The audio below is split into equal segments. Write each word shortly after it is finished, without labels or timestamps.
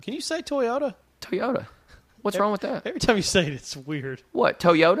Can you say Toyota? Toyota. What's wrong with that? Every time you say it, it's weird. What,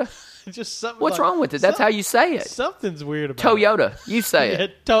 Toyota? Just something. What's wrong with it? That's how you say it. Something's weird about Toyota. You say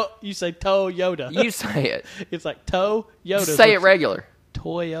it. You say Toyota. You say it. It's like Toyota. Say it regular.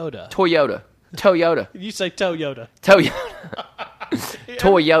 Toyota. Toyota. You say Toyota. Toyota.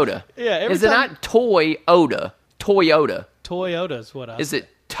 Yeah. Is it not Toyota? Toyota is what I say. Is it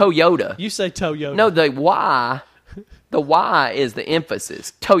Toyota? You say Toyota. No, the Y is the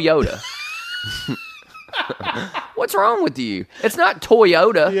emphasis. Toyota. What's wrong with you? It's not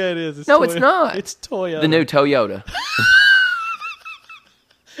Toyota. Yeah, it is. It's it's not. It's Toyota. The new Toyota.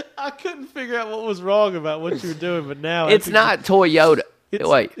 I couldn't figure out what was wrong about what you were doing, but now It's not Toyota.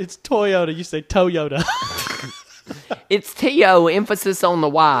 Wait. It's Toyota. You say Toyota. It's T-O, emphasis on the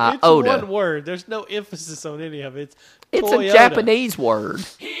Y, It's Oda. one word. There's no emphasis on any of it. It's Toyota. a Japanese word.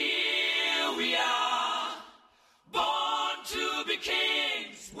 Here we are, born to be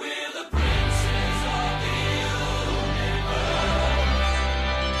kings. We're the princes of the universe.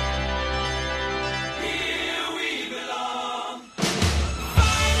 Here we belong,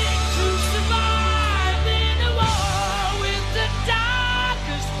 fighting to survive in a war with the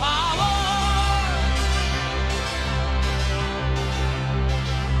darkest power.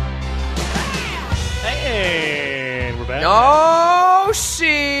 And we're back. Oh,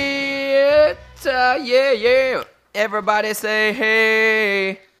 shit. Yeah. Everybody say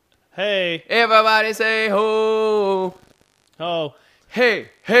hey. Hey. Everybody say ho. Oh. Hey.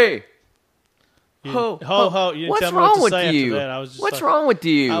 Ho. Ho. You didn't What's tell me wrong what to with say you? after that. I was just What's like, wrong with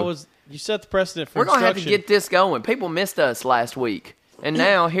you? You set the precedent for We're going to have to instruction. get this going. People missed us last week. And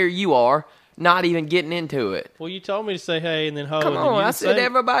now here you are, not even getting into it. Well, you told me to say hey and then ho. Come and then on, you I didn't said say,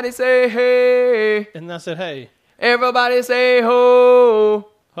 everybody say hey. And I said hey. Everybody say ho.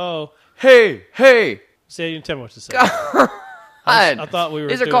 Ho. Hey. See, you didn't tell me what to say. I thought we were.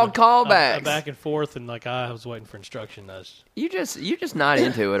 These are doing called callbacks. a back and forth, and like I was waiting for instruction. You just not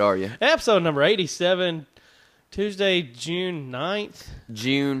into it, are you? Episode number 87, Tuesday, June 9th.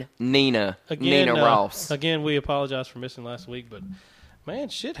 June Nina Again, Ross. Again, we apologize for missing last week, but man,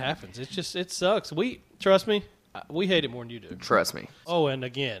 shit happens. It sucks. Trust me, we hate it more than you do. Trust me. Oh, and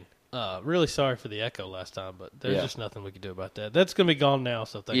again, really sorry for the echo last time, but there's just nothing we can do about that. That's gonna be gone now.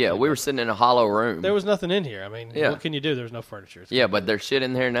 So Yeah, we were sitting in a hollow room. There was nothing in here. I mean, what can you do? There's no furniture. Yeah, but there's shit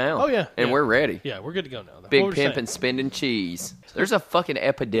in there now. Oh, yeah. And Yeah. we're ready. Yeah, we're good to go now. What Big were we saying? pimpin' spending cheese. There's a fucking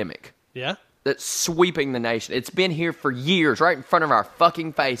epidemic Yeah, that's sweeping the nation. It's been here for years, right in front of our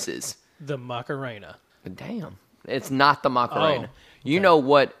fucking faces. the Macarena. Damn. It's not the Macarena. Oh, You know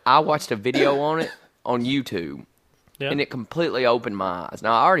what? I watched a video on it on YouTube, Yeah. and it completely opened my eyes.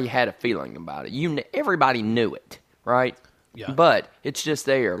 Now, I already had a feeling about it. Everybody knew it, right? Yeah. But it's just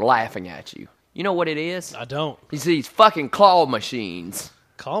there laughing at you. You know what it is? I don't. It's these fucking claw machines.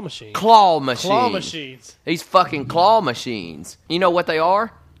 Claw machine. Claw machines. Claw machines. These fucking claw machines. You know what they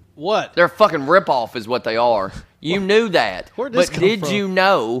are? What? They're a fucking ripoff is what they are. You knew that. Where'd this but come did from? you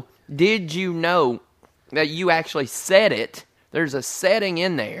know that you actually set it? There's a setting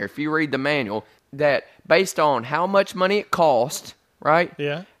in there, if you read the manual, that based on how much money it costs, right?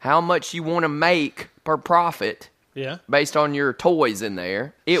 Yeah. How much you want to make per profit, Yeah. based on your toys in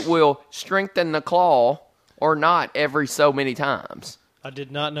there, it will strengthen the claw or not every so many times. I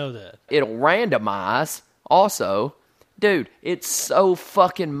did not know that. It'll randomize also. Dude, it's so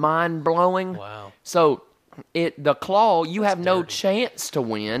fucking mind-blowing. Wow. So, the claw, you have no dirty. chance to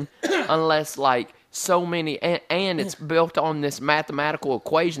win unless, like, so many... And it's built on this mathematical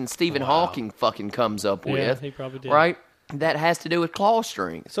equation Stephen Hawking fucking comes up Yeah, with. he probably did. Right? That has to do with claw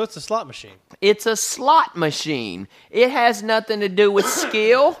strength. So it's a slot machine. It's a slot machine. It has nothing to do with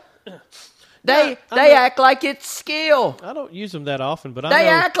skill. They act like it's skill. I don't use them that often, but I They know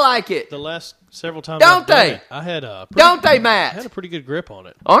act like it. the last several times Don't I've done they? it, I had a Don't they, I Matt? had a pretty good grip on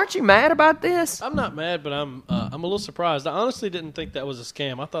it. Aren't you mad about this? I'm not mad, but I'm a little surprised. I honestly didn't think that was a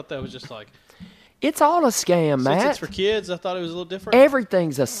scam. I thought that was just like It's all a scam, since Matt. it's for kids. I thought it was a little different.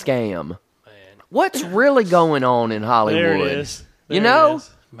 Everything's a scam. Man, What's really going on in Hollywood? there it is. There You know? it is.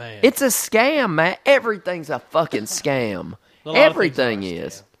 Man, It's a scam, Matt. Everything's a fucking scam. A lot of things Everything are a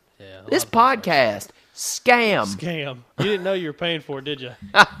is. scam. Yeah, a This lot of things podcast, scam. are a scam. You didn't know you were paying for it, did you?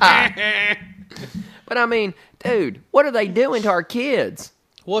 But I mean, dude, what are they doing to our kids?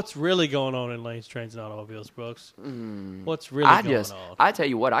 What's really going on in Lanes, Trains, and Automobiles, Brooks? What's really going on? I tell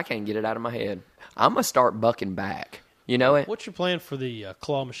you what, I can't get it out of my head. I'm going to start bucking back. You know it? What's your plan for the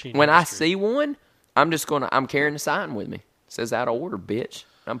claw machine? When I industry? see one, I'm carrying a sign with me. It says out of order, bitch.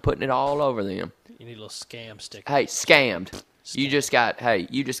 I'm putting it all over them. You need a little scam sticker. Hey, scammed. You just got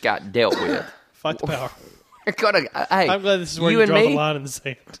dealt with. Fight the power. Hey, I'm glad this is where you you and draw the me, line in the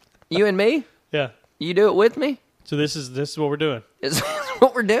sand. you and me, Yeah. you do it with me. So this is what we're doing. Is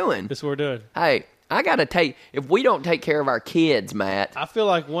what we're doing. This is what we're doing. Hey, I gotta take. If we don't take care of our kids, Matt. I feel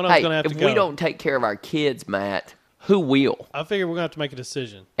like one of us Hey, going to have if to go. we don't take care of our kids, Matt, who will? I figure we're going to have to make a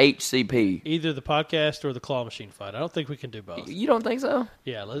decision. HCP. Either the podcast or the claw machine fight. I don't think we can do both. You don't think so?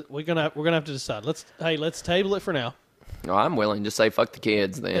 Yeah, we're gonna have to decide. Let's table it for now. No, I'm willing to say fuck the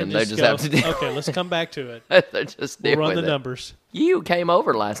kids. Then And they just go, have to deal. Okay, let's come back to it. They just We'll deal run with the it. numbers. You came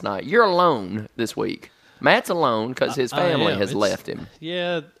over last night. You're alone this week. Matt's alone because his I family am. has It's- left him.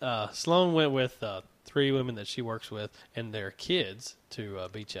 Yeah, Sloan went with 3 women that she works with and their kids to a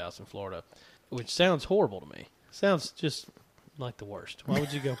beach house in Florida, which sounds horrible to me. Sounds just like the worst. Why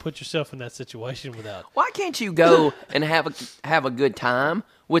would you go put yourself in that situation without? Why can't you go and have a good time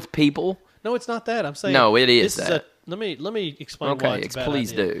with people? No, it's not that. I'm saying No, it is this that. let me explain Okay, why it's a bad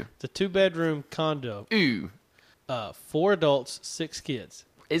please idea. do. The 2-bedroom condo, Ooh, 4 adults, 6 kids.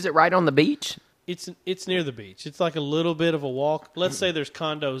 is it right on the beach? It's near the beach. It's like a little bit of a walk. Let's say there's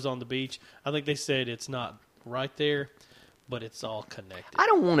condos on the beach. I think they said it's not right there, but it's all connected. I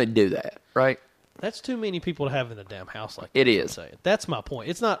don't want to do that. Right? That's too many people to have in a damn house like that. It is. is. I'm saying. That's my point.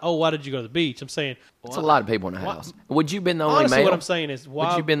 It's not, why did you go to the beach? I'm saying, It's a lot of people in the Why- house. Would you been the only honestly, male? what I'm saying is, why?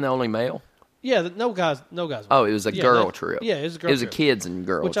 Would you been the only male? Yeah, no guys. Oh, it was a Yeah, girl that- trip. Yeah, it was a girl It was trip. a kids and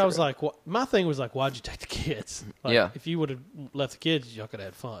girl Which trip. I was like, my thing was like, why'd you take the kids? Like, Yeah. If you would have left the kids, y'all could have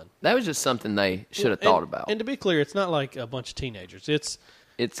had fun. That was just something they should have thought about. And to be clear, it's not like a bunch of teenagers. It's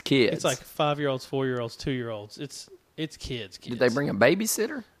It's kids. like 5-year-olds, 4-year-olds, 2-year-olds. It's kids. Did they bring a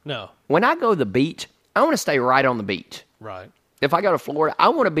babysitter? No. When I go to the beach, I want to stay right on the beach. Right. If I go to Florida, I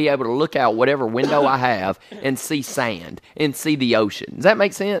want to be able to look out whatever window I have and see sand and see the ocean. Does that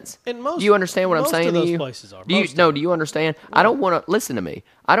make sense? And most- do you understand what I'm most saying of those to you? places are. Do you Most of no? Do you understand? I don't want to listen to me.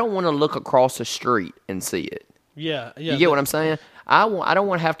 I don't want to look across the street and see it. Yeah. You get what I'm saying? I don't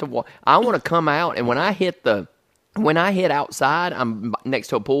want to have to walk. I want to come out, and when I hit outside, I'm next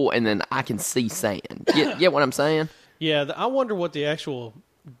to a pool, and then I can see sand. Get what I'm saying? Yeah. I wonder what the actual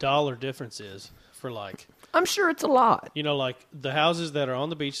dollar difference is for like, I'm sure it's a lot. like the houses that are on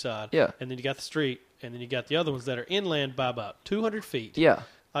the beach side. Yeah. And then you got the street, and then you got the other ones that are inland by about 200 feet. Yeah.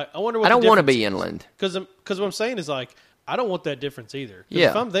 I wonder what I don't want to be inland. Because what I'm saying is like, I don't want that difference either. 'Cause Yeah.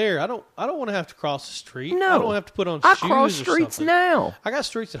 If I'm there, I don't want to have to cross the street. No. I don't want to have to put on I shoes cross or streets something. now. I got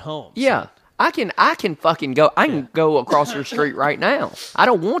streets at home. so Yeah. I can fucking go. I can go across your street right now. I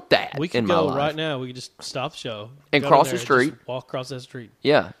don't want that We in could my go life. right now. We could just stop the show And go cross down the there and street. just walk across that street.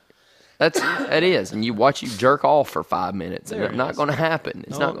 Yeah. It is. And you watch you jerk off for 5 minutes. And There it's it not is. going to happen.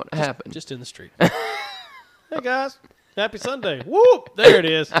 It's No, not going to happen. Just in the street. Hey guys, happy Sunday! Whoop! There it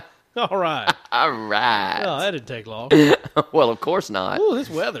is. All right. All right. Oh, that didn't take long. Well, of course not. Ooh, this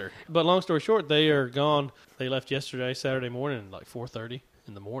weather. But long story short, they are gone. They left yesterday, Saturday morning, like 4:30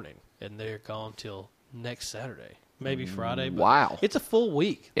 in the morning, and they're gone till next Saturday, maybe Friday. But Wow. it's a full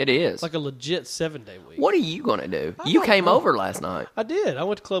week, It is. like a legit 7-day week. What are you going to do? I You don't came know. over last night. I did. I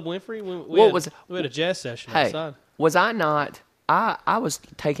went to Club Winfrey. We had a jazz session Hey, outside. was I not? I was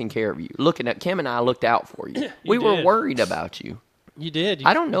taking care of you. Looking at Kim and I looked out for you. We You were did. worried about you. You did.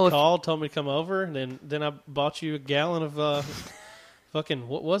 I don't know you if- called, told me to come over, and then I bought you a gallon of fucking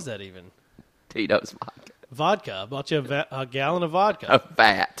what was that even? Tito's vodka. Vodka. I bought you a gallon of vodka. A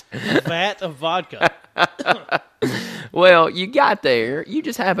vat. A vat of vodka. Well, you got there. You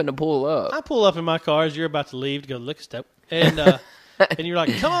just happened to pull up. I pull up in my car as you're about to leave to go to the liquor store, and and you're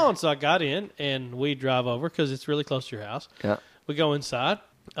like, "Come on!" So I got in, and we drive over because it's really close to your house. Yeah. We go inside.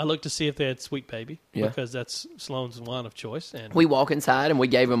 I looked to see if they had Sweet Baby Yeah. because that's Sloan's wine of choice, and We walk inside and we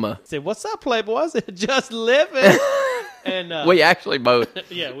gave him a. said, "What's up, Playboy?" I said, "Just living." And We actually both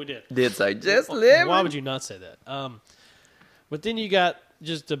yeah, we did. did say just living. Why would you not say that? But then you got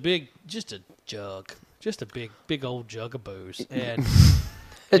just a jug, just a big old jug of booze, and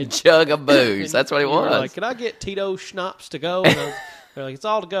a jug of booze? and That's what it you were was. Like, can I get Tito schnapps to go? And they're like, it's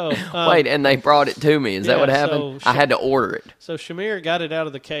all to go. Wait, and they brought it to me. Is that yeah, what happened? so I had to order it. So Shamir got it out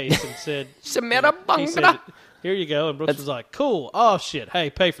of the case and said, Shamira he said, Bungra. "Here you go." And Brooks was like, "Cool. Oh shit. Hey,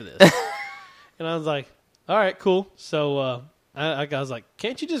 pay for this." And I was like, "All right, cool." So I was like,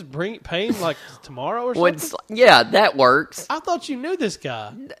 "Can't you just pay him like tomorrow or something?" Yeah, that works. I thought you knew this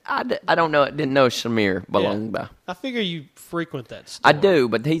guy. I don't know. Didn't know Shamir belonged by. I figure you frequent that store. I do,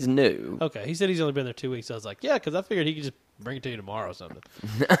 but he's new. Okay, he said he's only been there 2 weeks. I was like, yeah, because I figured he could just bring it to you tomorrow or something.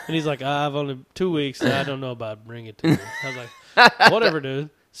 And he's like, I've only 2 weeks. And I don't know about bringing it to you. I was like, whatever, dude.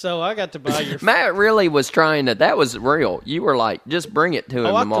 So I got to buy your. Matt really was trying to. That was real. You were like, just bring it to him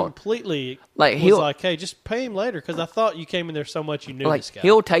Oh, I tomorrow. completely Like, was he'll- like, hey, just pay him later because I thought you came in there so much you knew Like this guy.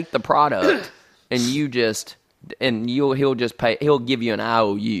 he'll take the product and he'll just pay. He'll give you an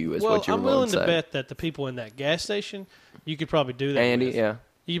IOU. Is Well, what you're I'm willing willing to to say. bet that the people in that gas station, you could probably do that. Andy, with. yeah.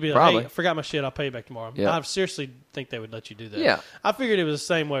 You'd be like, Probably. hey, I forgot my shit. I'll pay you back tomorrow. Yeah. I seriously think they would let you do that. Yeah. I figured it was the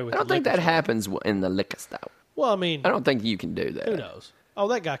same way with I don't the think liquor that store. happens in the liquor store. Well, I mean, I don't think you can do that. who knows? Oh,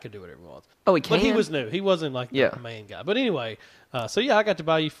 that guy could do whatever he wants. Oh, he But he can? was new. He wasn't like Yeah. the main guy. But anyway, so yeah, I got to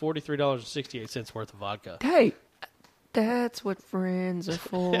buy you $43.68 worth of vodka. Hey, that's what friends are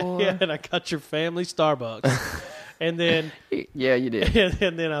for. Yeah, and I got your family Starbucks. And then Yeah, you did.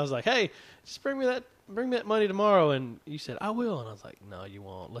 and then I was like, hey, just bring me that money tomorrow. And you said, I will. And I was like, no, you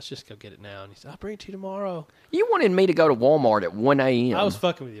won't. Let's just go get it now. And he said, I'll bring it to you tomorrow. You wanted me to go to Walmart at 1 a.m. I was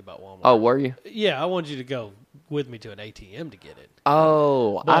fucking with you about Walmart. Oh, were you? Yeah, I wanted you to go with me to an ATM to get it.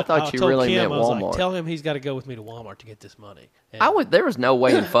 Oh, I But thought you told really Kim, meant I was Walmart. like, tell him he's got to go with me to Walmart to get this money. And There was no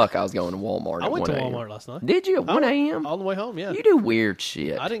way in fuck I was going to Walmart I at went 1 to a.m. Walmart last night. Did you at I 1 went a.m.? On the way home, yeah. You do weird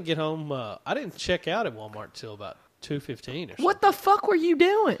shit. I didn't get home. I didn't check out at Walmart till about 2:15 or something. What the fuck were you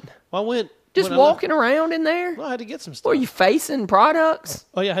doing? Well, I went Just when I left- walking around in there? Well, I had to get some stuff. Were you facing products?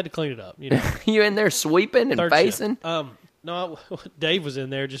 Oh yeah, I had to clean it up. You know, You in there sweeping and third shift. facing? No, Dave was in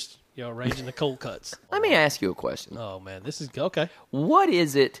there just arranging the cold cuts. Let me ask you a question. Oh man, this is okay. What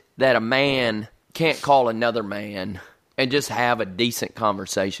is it that a man can't call another man and just have a decent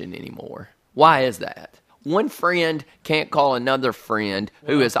conversation anymore? Why is that? One friend can't call another friend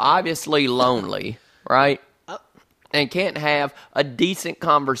who is obviously lonely, right? And can't have a decent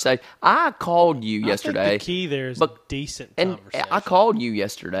conversation. I called you yesterday. I think the key there is but- decent And conversation. I called you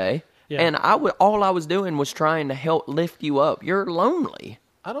yesterday, Yeah. and all I was doing was trying to help lift you up. You're lonely.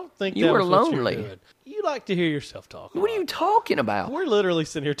 I don't think You that were was what lonely. You're doing. You like to hear yourself talk. a What are lot. you talking about? We're literally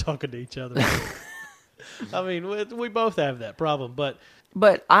sitting here talking to each other. I mean, we both have that problem, but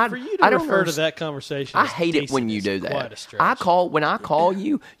But for you to I don't refer to understand. that conversation, I as hate it when decent you is do quite a that. stretch. When I call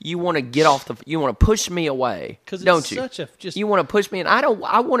you, you want to get off you want to push me away, 'Cause it's don't you? such a- just- you want to push me, and I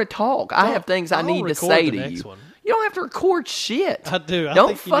want to talk. I have things I I'll need to record say the to next you. one. You don't have to record shit. I do. I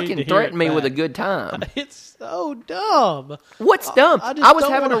Don't think you need fucking to hear threaten it me with a back. good time. It's so dumb. What's dumb? I just I was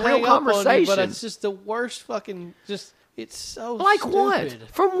don't having a wanna real hang up on you, conversation. but it's just the worst fucking. It's so Like stupid.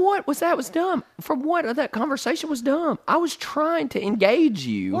 what? From what was dumb? From what that conversation was dumb? I was trying to engage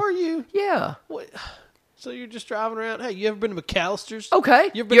you. Were you? Yeah. What? So you're just driving around. Hey, you ever been to McAllister's?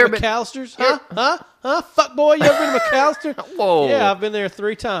 Okay. You ever been to McAllister's? Huh? Fuck boy, you ever been to McAllister? Whoa. Yeah, I've been there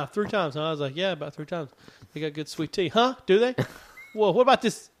 3 times. 3 times. And I was like, yeah, about 3 times. They got good sweet tea. Huh? Do they? Well, what about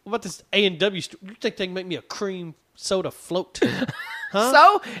this? What about this A&W store? You think they can make me a cream soda float? Huh?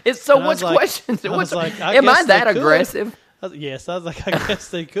 So it's so And I much was like- questions. I was What's, like, am I guess they that could. aggressive? Yes, I was like, I guess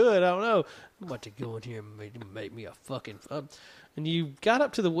they could. I don't know. I'm about to go in here and make me a fucking. And you got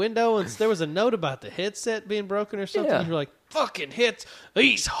up to the window, and there was a note about the headset being broken or something. Yeah. You're like, fucking hits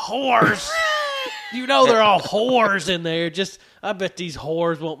these whores. You know they're all whores in there. I bet these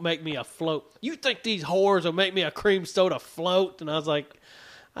whores won't make me a float. You think these whores will make me a cream soda float? And I was like,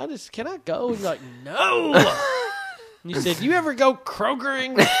 can I go? And you're like, no. And you said, you ever go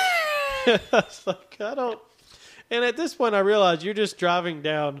Krogering? I was like, I don't. And at this point, I realized you're just driving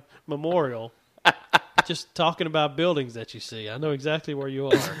down Memorial, just talking about buildings that you see. I know exactly where you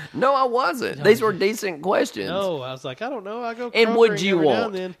are. No, I wasn't. These were decent questions. No, I was like, I don't know. I go. And Krogering what'd you every now want?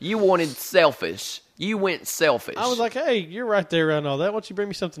 and then. You wanted selfish. You went selfish. I was like, hey, you're right there around all that. Why don't you bring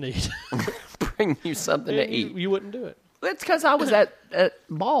me something to eat? bring you something to And you, eat. you wouldn't do it. That's because I was at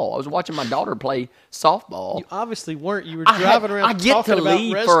ball. I was watching my daughter play softball. You obviously weren't. You were I had- driving around I get talking to about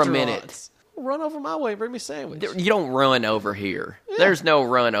leave for a restaurants. minute. Run over my way and bring me a sandwich. You don't run over here. There's no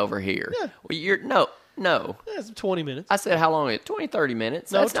run over here. Yeah. Well, no. Yeah, it's 20 minutes. I said, how long is it? 20, 30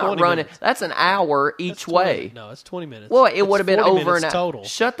 minutes. No, That's not 20 running. minutes. That's an hour each That's 20. way. No, it's 20 minutes. Well, it It's would have been 40 over an minutes hour. total.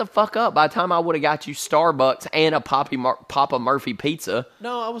 Shut the fuck up. By the time I would have got you Starbucks and a Papa Murphy pizza,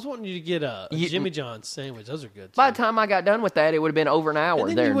 No, I was wanting you to get a You- Jimmy John's sandwich. Those are good. by too. the time I got done with that, it would have been over an hour And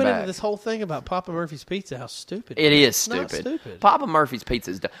then there you and went back. into this whole thing about Papa Murphy's Pizza. How stupid It is It's not stupid. stupid. Papa Murphy's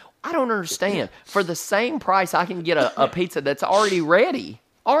pizza is done. I don't understand. For the same price, I can get a pizza that's already ready.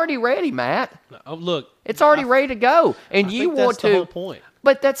 Already ready, Matt. No, oh, look, It's already ready to go, and I you think want that's to. the whole point.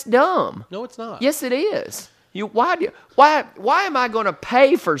 But that's dumb. No, it's not. Yes, it is. Why am I going to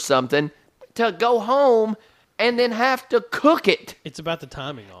pay for something to go home and then have to cook it? It's about the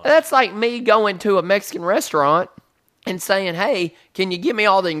timing on it. That's like me going to a Mexican restaurant and saying, "Hey, can you give me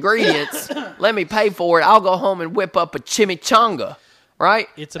all the ingredients? Let me pay for it. I'll go home and whip up a chimichanga." Right?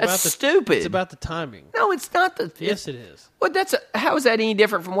 It's about that's the stupid. It's about the timing. No, it's not the. Yes, it is. Well, how is that any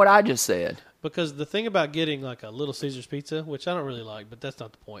different from what I just said? Because the thing about getting like a Little Caesars pizza, which I don't really like, but that's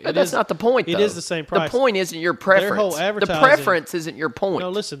not the point. But that's not the point, though. It is the same price. The point isn't your preference. whole The advertising- preference isn't your point. No,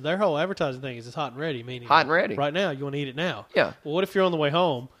 listen, their whole advertising thing is it's hot and ready, meaning Hot and ready. right now. You want to eat it now. Yeah. Well, what if you're on the way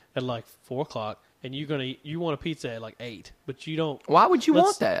home at like 4 o'clock and you want a pizza at like 8, but you don't? Why would you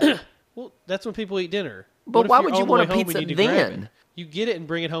want that? Well, that's when people eat dinner. But What if why you're would you on the want way a home and pizza you need to grab then? it? You get it and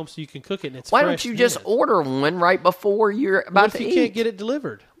bring it home so you can cook it and it's Why fresh don't you just then. order one right before you're about What if to you eat? can't get it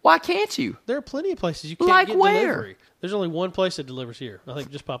delivered? Why can't you? There are plenty of places you can't Like get where? delivery. There's only one place that delivers here. I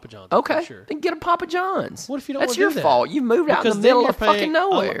think just Papa John's. Okay, I'm sure. then get a Papa John's. What if you don't That's wanna your do that? fault. You moved out in Because the then middle you're of fucking paying-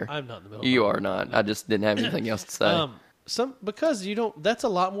 nowhere. I'm not in the middle. You of are not. I just didn't have anything else to say. Because you don't. That's a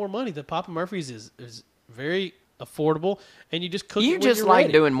lot more money. The Papa Murphy's is very affordable, and you just cook. You it when just you're like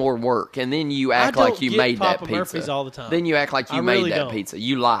ready. doing more work, and then you act don't like you get made that Papa pizza. Murphy's all the time. Then you act like you I made really that don't. pizza.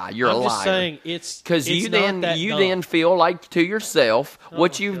 You lie. You're I'm a liar. just saying it's Because you not then that you dumb. then feel like to yourself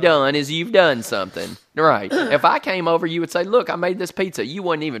what my you've God. done is you've done something. Right. If I came over, you would say, "Look, I made this pizza." You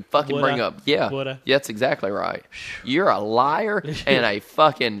wouldn't even fucking Would bring I? up. Yeah. Would I? That's exactly right. You're a liar and a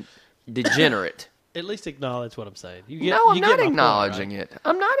fucking degenerate. At least acknowledge what I'm saying. You get, No, I'm you not get my point, acknowledging right? it.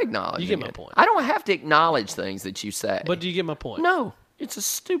 I'm not acknowledging You get my it. point. I don't have to acknowledge things that you say. But do you get my point? No, it's a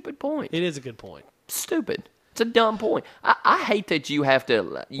stupid point. It is a good point. Stupid. It's a dumb point. I hate that you have to.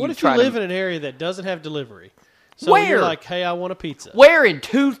 What if you try live to, in an area that doesn't have delivery? So Where? you're like, hey, I want a pizza. Where in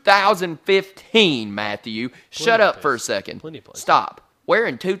 2015, Matthew? Shut of up for a places. second. Plenty of places. Stop. Where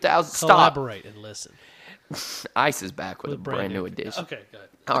in 2000? Stop. Collaborate and listen. Ice is back with a With brand new edition. Okay, good.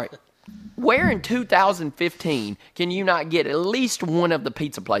 All right. Where in 2015 can you not get at least one of the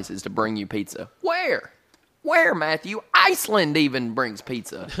pizza places to bring you pizza? Where? Where, Matthew? Iceland even brings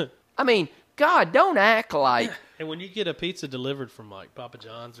pizza. I mean, God, don't act like. And when you get a pizza delivered from like Papa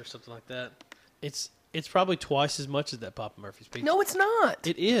John's or something like that, it's probably twice as much as that Papa Murphy's pizza. No, it's not.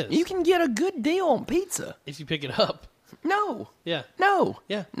 It is. You can get a good deal on pizza. if you pick it up. No. Yeah. No.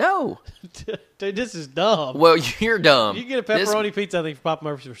 Yeah. No. Dude, this is dumb. Well, you're dumb. You get a This- pepperoni pizza, I think, for Papa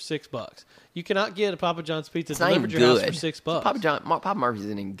Murphy's for $6. You cannot get a Papa John's pizza It's not even delivered to your house good. for $6. Papa Murphy's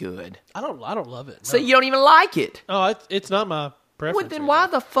isn't even good. I don't love it. So no. you don't even like it. Oh, it's not my preference. Well, then or why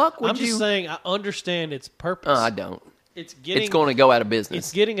anything. the fuck would I'm you? just saying I understand its purpose. I don't. It's getting. It's going to go out of business.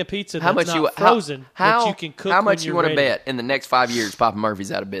 It's getting a pizza that's How much not you frozen how, that you can cook. How much when you you're want to ready. bet in the next 5 years Papa Murphy's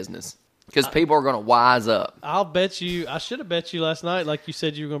out of business? Because people are going to wise up. I'll bet you. I should have bet you last night, like you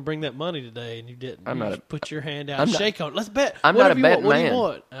said you were going to bring that money today, and you didn't. I'm You not just put your hand out, I'm and not- shake on it. Let's bet. I'm not a Whatever you betting want. What do man. you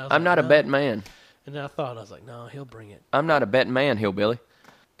want? And I was I'm like, not a no. betting man. And then I thought, I was like, no, he'll bring it. I'm not a betting man, hillbilly.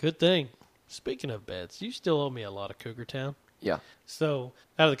 Good thing. Speaking of bets, you still owe me a lot of Cougar Town. Yeah. So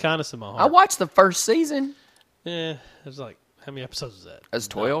out of the kindness of my I heart, watched the first season. it was like, how many episodes is that? That's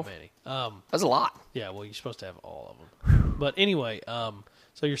Not 12. many. That's a lot. Yeah, well, you're supposed to have all of them. But anyway,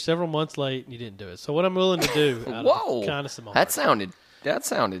 so you're several months late and you didn't do it. So what I'm willing to do out of Whoa. the kindness of my That heart,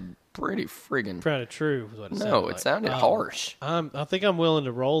 sounded pretty friggin'. kind of true is what it No, like. it sounded harsh. I think I'm willing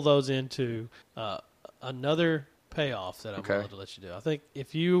to roll those into another payoff that I'm Okay. willing to let you do. I think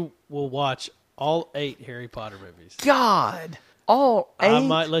if you will watch all 8 Harry Potter movies, God. All 8. I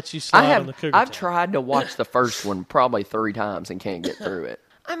might let you slide on the Cougar I've Town. tried to watch the first one probably 3 times and can't get through it.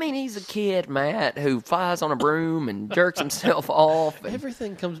 I mean, he's a kid, Matt, who flies on a broom and jerks himself off. And,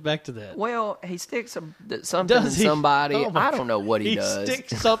 Everything comes back to that. well, he sticks something in Does he? somebody. Oh my I don't know what he does.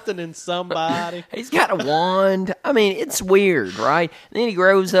 sticks something in somebody. He's got a wand. I mean, it's weird, right? And then he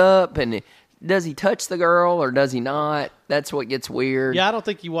grows up, and does he touch the girl or does he not? That's what gets weird. Yeah, I don't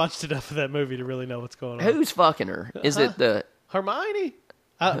think you watched enough of that movie to really know what's going on. Who's fucking her? Is it the Hermione?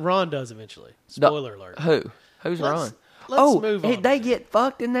 Ron does eventually. Spoiler alert. who? Who's Let's- Ron? let's move on. They get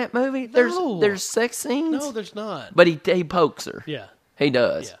fucked in that movie. There's sex scenes. No, there's not. But he pokes her. Yeah, He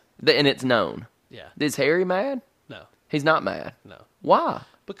does. Yeah. And it's known. yeah. Is Harry mad? No, He's not mad. no. Why?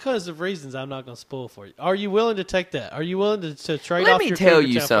 Because of reasons I'm not going to spoil for you. Are you willing to take that? Are you willing to trade Let off me your tell Cougar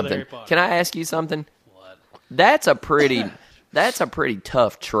you Town for the something. Harry Potter? Can I ask you something? What? That's a pretty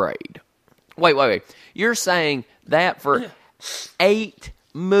tough trade. Wait. You're saying that for 8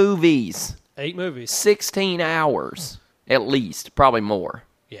 movies, 8 movies. 16 hours at least, probably more,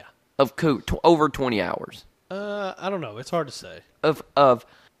 Yeah. of over 20 hours I don't know. It's hard to say. of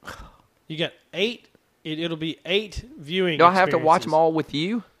You got 8. It'll be 8 viewing. do I have to watch experiences. them all with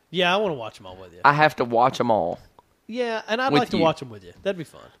you? Yeah, I want to watch them all with you. I have to watch them all. Yeah, and I'd With like to you. watch them with you. That'd be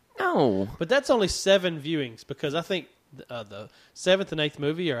fun. No. But that's only 7 viewings because I think the 7th and 8th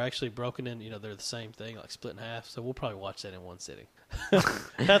movie are actually broken in. They're the same thing, like split in half. So we'll probably watch that in one sitting.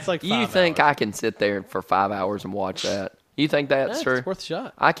 That's like 5 You think hours. I can sit there for 5 hours and watch that? You think that's Yeah, true? It's worth a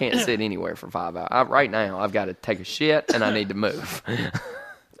shot. I can't sit anywhere for 5 hours. Right now, I've got to take a shit and I need to move.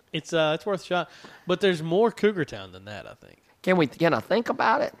 It's worth a shot. But there's more Cougar Town than that, I think. Can I think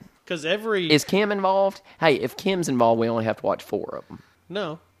about it? Because every Is Kim involved? Hey, if Kim's involved, we only have to watch 4 of them.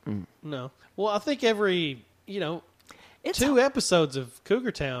 no. Well, I think every It's 2 episodes of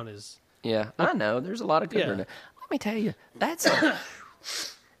Cougar Town is Yeah, I know. There's a lot of Cougar. Yeah. Let me tell you, that's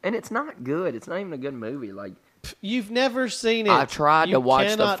and it's not good. It's not even a good movie. Like you've never seen it. I tried You to watch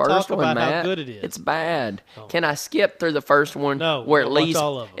the cannot first talk one, about Matt. how good it is. It's bad. Can I skip through the first one? No, where we'll watch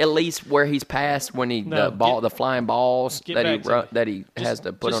all of them. at least where he's passed when he No, the flying balls get that back to me. that he Just- has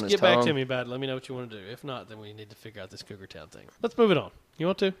to put just on his get tongue. back to me about it. Let me know what you want to do. If not, then we need to figure out this Cougar Town thing. Let's move it on. You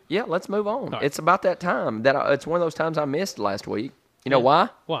want to? Yeah, let's move on. right. It's about that time that it's one of those times I missed last week. You know Yeah. why?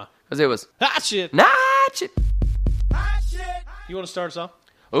 Why? Because it was Ah, shit. not. You want to start us off?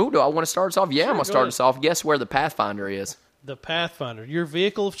 Oh, do I want to start us off? Yeah, I'm Sure, gonna go start ahead. us off. Guess where the Pathfinder is? The Pathfinder, your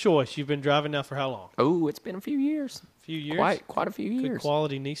vehicle of choice. You've been driving now for how long? Oh, it's been a few years. A few years. Quite a few Good years.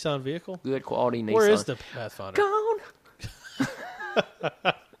 quality Nissan vehicle. Good quality Nissan. Where is the Pathfinder? Gone.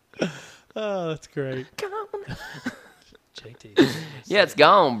 Oh, that's great. Gone. JT. Yeah, it's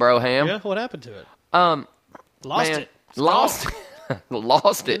gone, bro. Ham. Yeah, what happened to it? Um, Lost man, it. It's lost, gone.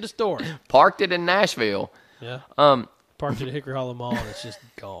 lost End of it. story. Parked it in Nashville. Yeah. Um, Parked it at Hickory Hollow Mall and it's just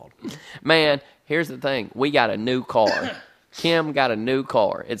gone. man, here's the thing. We got a new car. Kim got a new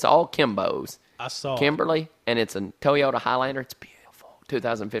car. It's all Kimbo's. I saw it. Kimberly, and it's a Toyota Highlander. It's beautiful.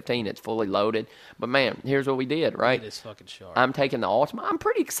 2015. It's fully loaded. But man, here's what we did. Right. It is fucking sharp. I'm taking the Altima. I'm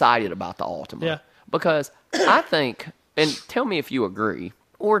pretty excited about the Altima. Yeah. Because I think, and tell me if you agree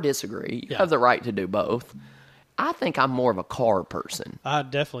or disagree. You Yeah. have the right to do both. I think I'm more of a car person. I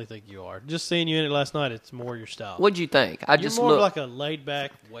definitely think you are. Just seeing you in it last night, it's more your style. What'd you think? I You're just more look. of like a laid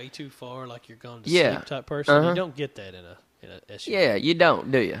back, way too far, like you're going to Yeah. sleep type person. Uh-huh. You don't get that in a SUV. Yeah, you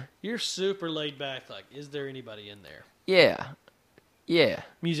don't, do you? You're super laid back. Like, is there anybody in there? Yeah. Yeah.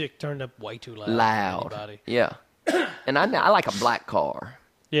 Music turned up way too loud. Loud. For anybody. Yeah. And I like a black car.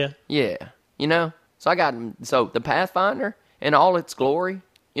 Yeah. Yeah. You know? So I got, so the Pathfinder in all its glory,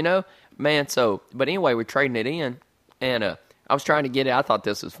 you know? Man, so, but anyway, we're trading it in. And I was trying to get it. I thought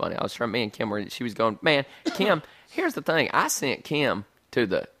this was funny. I was trying, me and Kim were, she was going, man, Kim, here's the thing. I sent Kim to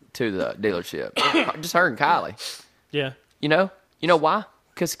the dealership. Just her and Kylie. Yeah. You know? You know why?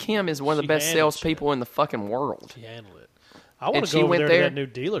 Because Kim is one of the She best handled salespeople in the fucking world. She handled it. I want And to she go over went there, there- to that new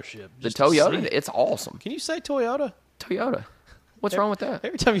dealership. The just to see Toyota, it. it's awesome. Can you say Toyota? Toyota. What's wrong with that?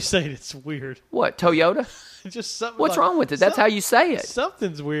 Every time you say it, it's weird. What, Toyota? It's just something. What's like- wrong with it? That's how you say it.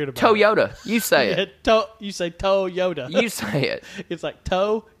 Something's weird about it. Toyota. You say Yeah, it. you say Toyota. You say it. It's like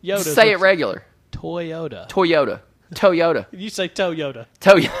Toyota. Say it regular. Toyota. Toyota. Toyota. You say Toyota.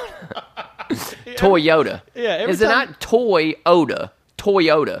 Toyota. Toyota. Yeah, every Is it time- not Toyota?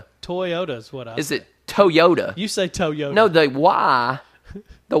 Toyota. Toyota is what I Is say. it Toyota? You say Toyota. No, the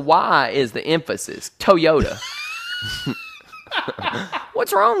Y is the emphasis. Toyota.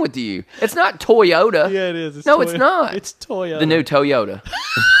 What's wrong with you? It's not Toyota. Yeah, it is. It's No, it's not. It's Toyota. The new Toyota.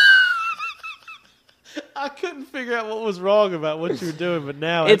 I couldn't figure out what was wrong about what you were doing, but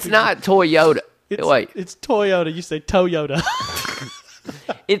now It's not Toyota. It's, Wait, it's Toyota. You say Toyota.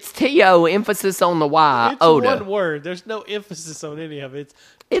 it's T-O, emphasis on the Y, It's Oda. one word. There's no emphasis on any of it.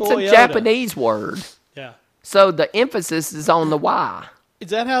 It's Toyota. a Japanese word. Yeah. So the emphasis is on the Y. Is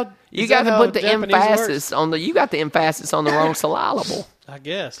that how You is got that to how put the Japanese emphasis works? on the. You got the emphasis on the wrong syllable. I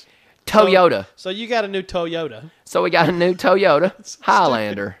guess. Toyota. So you got a new Toyota. So we got a new Toyota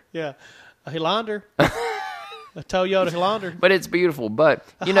Highlander, Yeah. A Highlander. A Toyota Highlander. but it's beautiful. But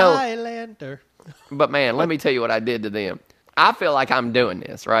you know, Highlander. but man, let me tell you what I did to them. I feel like I'm doing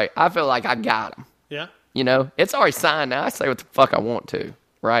this right. I feel like I got them. Yeah. You know, it's already signed now. I say what the fuck I want to.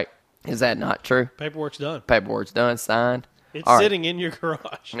 Right? Is that not true? Paperwork's done. Paperwork's done, signed. It's All right. sitting in your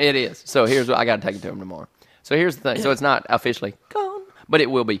garage. It is. So here's what I got to take it to him tomorrow. So here's the thing. So it's not officially gone, but it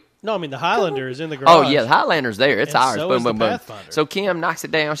will be. No, I mean the Highlander is in the Oh garage. yeah, the Highlander's there. It's And ours. so boom, is the boom, boom. Pathfinder. So Kim knocks it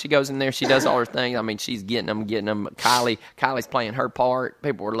down. She goes in there. She does all her thing. I mean, she's getting them. Kylie's playing her part.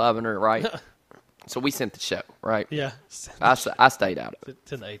 People were loving her, right? So we sent the show, right? Yeah. I stayed out of it.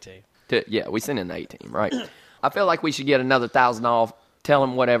 To the 18. Yeah, we sent in the 18, right? I feel like we should get another 1,000 off. Tell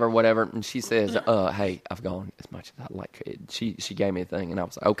him whatever. And she says, hey, I've gone as much as I like it. She gave me a thing, and I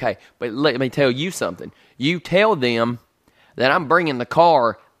was like, okay. But let me tell you something. You tell them that I'm bringing the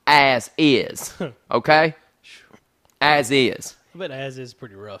car as is, okay? As is. I bet as is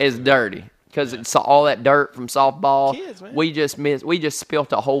pretty rough. It's dirty. Because it's all that dirt from softball. Kids, man. We just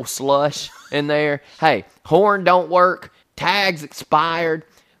spilt a whole slush in there. Hey, horn don't work. Tags expired.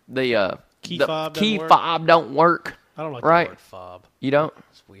 The Key the fob key doesn't work. fob don't work. I don't like right? the word fob. You don't?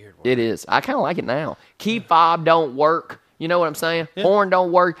 It's a weird word. It is. I kind of like it now. Key fob don't work. You know what I'm saying? Yeah. Horn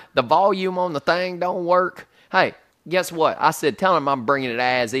don't work. The volume on the thing don't work. Hey, guess what? I said, tell them I'm bringing it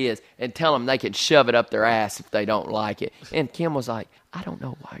as is, and tell them they can shove it up their ass if they don't like it. And Kim was like, I don't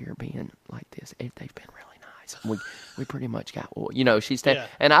know why you're being like this. They've been really nice. We pretty much got, she's Yeah.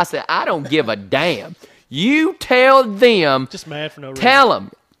 and I said, I don't give a damn. You tell them. Just mad for no reason.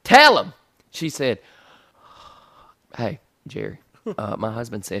 Tell them. She said, hey, Jerry, my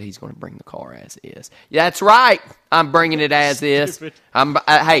husband said he's going to bring the car as is. That's right. I'm bringing it as is. Stupid.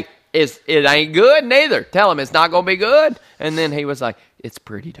 Hey, it ain't good neither. Tell him it's not going to be good. And then he was like, it's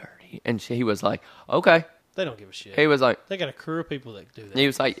pretty dirty. And he was like, okay. They don't give a shit. He was like, They got a crew of people that do that. he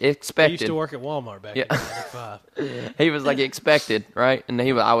was like, I used expected. to work at Walmart back in 1995. He was like, expected, right? And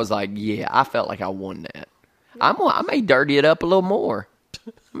I was like, yeah, I felt like I won that. I may dirty it up a little more.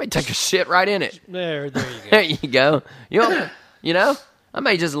 I may take a shit right in it. There you go. There you go. I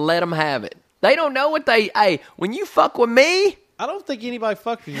may just let them have it. They don't know what hey, when you fuck with me, I don't think anybody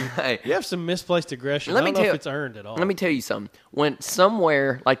fucked with you. Hey. You have some misplaced aggression. Let I me don't know tell- if it's earned at all. let me tell you something. When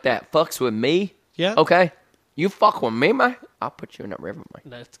somewhere like that fucks with me, Yeah. okay, you fuck with me, man, I'll put you in that river, man.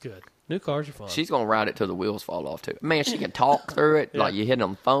 That's good. New cars are fun. She's going to ride it till the wheels fall off, too. Man, she can talk through it. Yeah. Like you hit it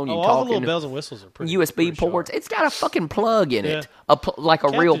on the phone, you all talk the little in it. bells and whistles are pretty USB pretty sharp. ports. It's got a fucking plug in it. Yeah. Like a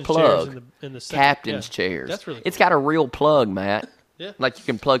real Captain's chairs plug. in the second- Captain's yeah. chairs. That's really It's cool. got a real plug, Matt. Yeah. Like you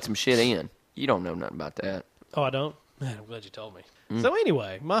can plug some shit in. You don't know nothing about that. Oh, I don't? Man, I'm glad you told me. So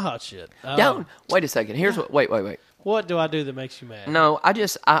anyway, my hot shit. Don't. Wait a second. Here's what. Wait. What do I do that makes you mad? No, I Did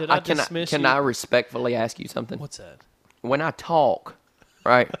I dismiss can you? I respectfully ask you something? What's that? When I talk,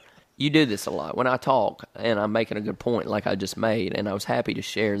 right? You do this a lot. When I talk and I'm making a good point like I just made, and I was happy to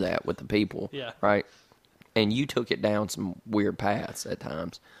share that with the people. Yeah. Right? And you took it down some weird paths at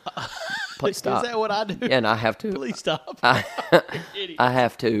times. Please stop. Is that what I do? And I have to. Please stop. Idiot. I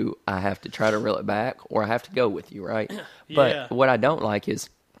have to try to reel it back, or I have to go with you, right? But Yeah. what I don't like is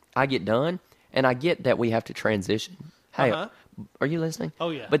I get done, and I get that we have to transition. Hey, Uh-huh. are you listening? Oh,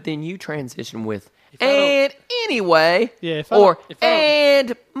 yeah. But then you transition with, I don't- and anyway, Yeah, if I or don't- if I don't-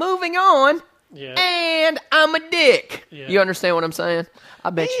 and moving on, Yeah. and I'm a dick. Yeah. You understand what I'm saying? I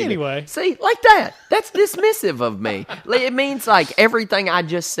bet you. do. Anyway. See, like that. That's dismissive of me. Like, it means like everything I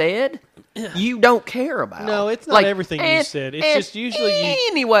just said, you don't care about. No, it's not Like, everything you and- said. It's and just usually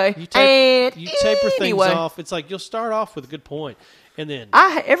anyway. you and taper things anyway. off. It's like you'll start off with a good point, and then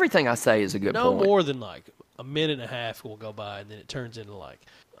Everything I say is a good no point. more than like a minute and a half will go by, and then it turns into like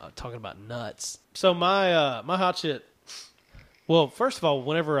talking about nuts. So my hot shit. Well, first of all,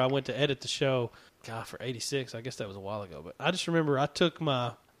 whenever I went to edit the show, God, for 86, I guess that was a while ago, but I just remember I took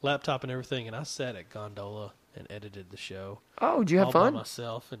my laptop and everything, and I sat at Gondola and edited the show Oh, did you all have by fun?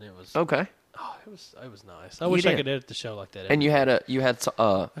 myself, and it was Okay. it was nice. I wish I did. could edit the show like that. And you had I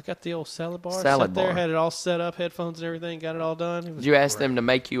got the old salad bar. Salad sat there, bar. had it all set up, headphones and everything, got it all done. It was did you ask great. them to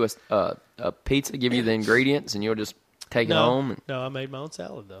make you a pizza, give you the ingredients, and you'll just take it home? And, No, I made my own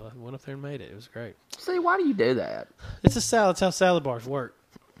salad though. I went up there and made it. It was great. see, why do you do that? It's a salad. It's how salad bars work.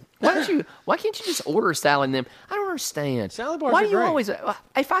 Why can't you just order a salad and them? I don't understand. Salad bars Why are do you great. always?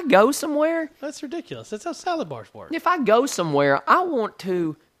 If I go somewhere, That's ridiculous. That's how salad bars work. if I go somewhere, I want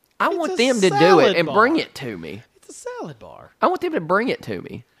them a to do salad it and bar. bring it to me. It's a salad bar. I want them to bring it to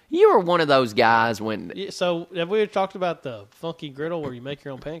me. You are one of those guys when, Yeah, so have we talked about the funky griddle where you make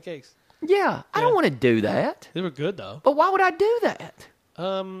your own pancakes? yeah, I don't want to do that. They were good though. But why would I do that?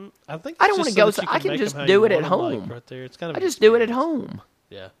 I think I don't want wanna to go so- I can just do it at home. right there. It's kind of I an just do it at experience. home.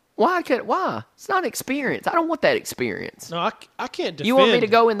 Yeah. Why? It's not an experience. I don't want that experience. No, I can't defend. You want me to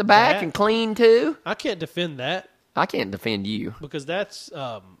go in the back that. and clean too? I can't defend that I can't defend you. because that's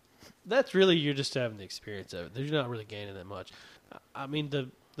really you're just having the experience of it. You're not really gaining that much. I mean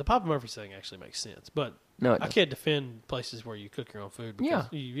the Papa Murphy thing actually makes sense, but No, it I doesn't. can't defend places where you cook your own food because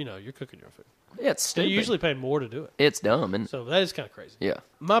Yeah. you're cooking your own food. Yeah, it's So stupid. you're usually paying more to do it. It's dumb, and So that is kind of crazy. yeah.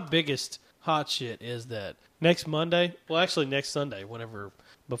 My biggest hot shit is that next Monday, well, actually next Sunday,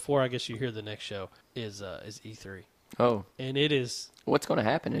 before I guess you hear the next show, is E3, Oh, and it is what's going to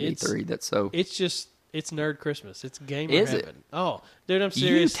happen at It's- E3? That's so. it's nerd Christmas. It's gamer Is it? heaven. Oh, dude, I'm You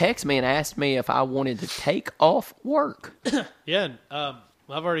serious. text me and asked me if I wanted to take off work. Yeah, and,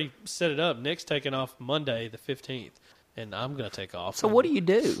 I've already set it up. Nick's taking off Monday the 15th, and I'm gonna take off. So what do you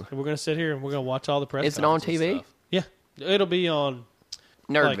do? And we're gonna sit here and we're gonna watch all the press. Is it on conferences and TV? stuff. Yeah, it'll be on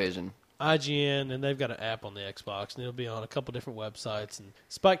Nerd Like- Vision. IGN, and they've got an app on the Xbox, and it'll be on a couple different websites. And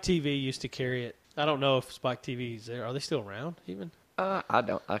Spike TV used to carry it. I don't know if Spike TV is there. Are they still around even? I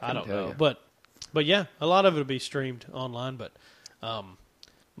don't. I I can't don't tell know. you. But yeah, a lot of it will be streamed online. But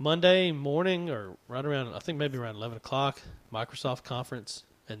Monday morning or right around, I think maybe around 11 o'clock, Microsoft conference.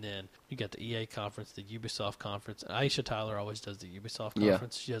 And then you got the EA conference, the Ubisoft conference. Aisha Tyler always does the Ubisoft Yeah.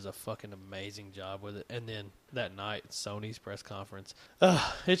 conference. She does a fucking amazing job with it. And then that night, Sony's press conference.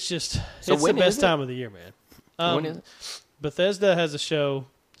 It's just, So it's the when is best it? time of the year, man. When is it? Bethesda has a show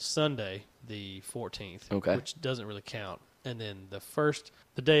Sunday, the 14th, Okay. which doesn't really count. And then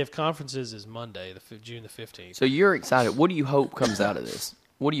the day of conferences is Monday, June the 15th. So you're excited. What do you hope comes out of this?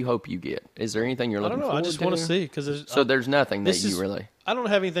 What do you hope you get? Is there anything you're I looking don't know. forward I just to? want to see because So there's nothing that this you is- really... I don't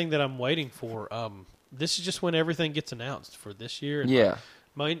have anything that I'm waiting for. This is just when everything gets announced for this year. And Yeah.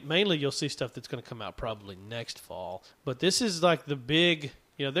 mainly you'll see stuff that's going to come out probably next fall. But this is like the big,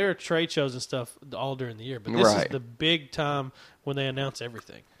 there are trade shows and stuff all during the year. But this is Right. the big time when they announce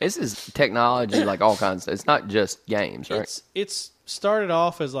everything. This is technology, like all kinds of stuff. It's not just games, right? It's started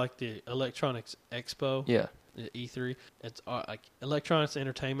off as like the Electronics Expo. Yeah. The E3. It's like Electronics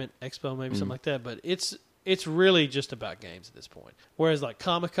Entertainment Expo, maybe Mm-hmm. something like that. But it's really just about games at this point. Whereas like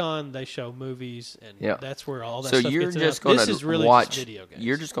Comic-Con, they show movies, and Yeah. that's where all that So stuff you're gets just announced. going This to is really watch... just video games.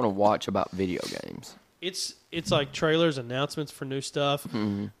 You're just going to watch about video games. It's like trailers, announcements for new stuff.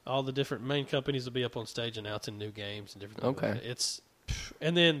 Mm-hmm. All the different main companies will be up on stage announcing new games and different things. Okay. Like that.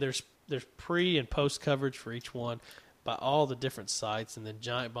 And then there's pre and post coverage for each one by all the different sites, and then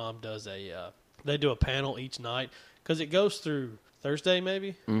Giant Bomb does they do a panel each night because it goes through Thursday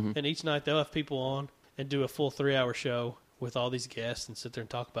maybe, and each night they'll have people on and do a full 3-hour show with all these guests and sit there and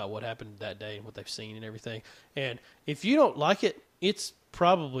talk about what happened that day and what they've seen and everything. And if you don't like it, it's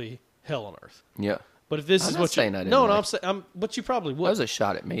probably hell on earth. Yeah. But if this I'm is not what saying you I didn't no, like I'm saying but you probably would. That was a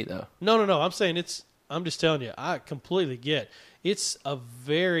shot at me, though. No. I'm saying I'm just telling you. I completely get. It's a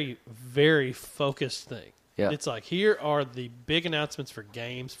very, very focused thing. Yeah. It's like here are the big announcements for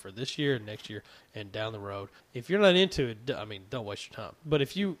games for this year and next year and down the road. If you're not into it, don't waste your time. But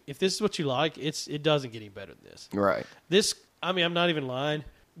if this is what you like, it doesn't get any better than this. Right. I'm not even lying.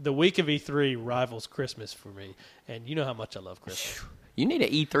 The week of E3 rivals Christmas for me, and you know how much I love Christmas. You need an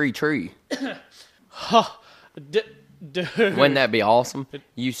E3 tree. Dude, Wouldn't that be awesome?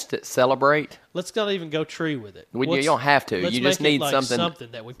 You celebrate? let's not even go tree with it. You don't have to. Let's You just make it need like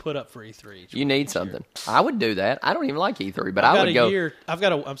something. that we put up for E3. You need something. I would do that. I don't even like E3, but I've I got would a go. year. I've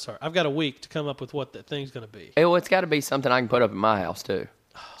got a week to come up with what that thing's going to be. Well, it's got to be something I can put up in my house too.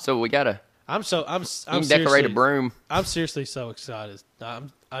 So we got to. I'm You can decorate a seriously- broom. I'm seriously so excited.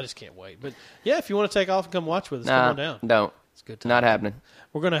 I just can't wait. But yeah, if you want to take off and come watch with us, come on down. Don't. It's a good time. Not happening.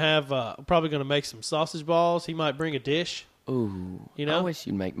 We're gonna have probably gonna make some sausage balls. He might bring a dish. Ooh. You know? I wish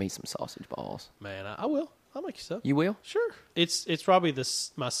you'd make me some sausage balls. Man, I will. I'll make you some. You will? Sure. It's probably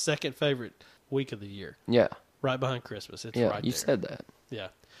my second favorite week of the year, Yeah. right behind Christmas. It's Yeah. right You there. said that. Yeah.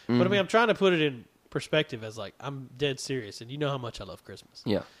 But I mean, I'm trying to put it in perspective as like I'm dead serious, and you know how much I love Christmas.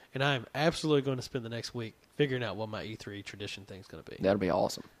 Yeah. And I am absolutely going to spend the next week figuring out what my E3 tradition thing's going to be. That'll be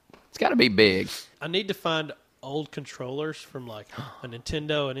awesome. It's got to be big. I need to find old controllers from like a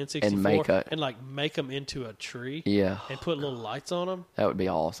Nintendo and N64 And make them into a tree. Yeah. And put little lights on them. That would be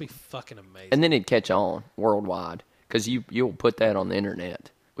It'd awesome. be fucking amazing. And then it'd catch on worldwide because you'll put that on the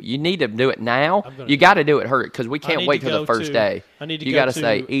internet. But you need to do it now. I'm gonna You do got to do it because we can't need wait to till the go first to- day. I need to You go gotta to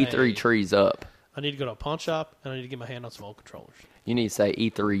say E3 a- trees up. I need to go to a pawn shop and I need to get my hand on some old controllers. You need to say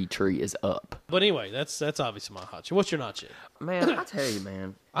E3 tree is up. But anyway, that's obviously my hot shit. What's your not shit? Man, I tell you,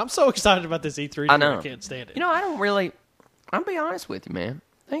 man. I'm so excited about this E3. I know. I can't stand it. You know, I don't really. I'll be honest with you, man.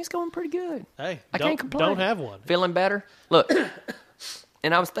 Things going pretty good. hey, I don't, can't complain. don't have one. Feeling better? Look,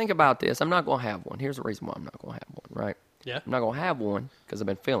 and I was thinking about this. I'm not going to have one. Here's the reason why I'm not going to have one, right? Yeah. I'm not going to have one because I've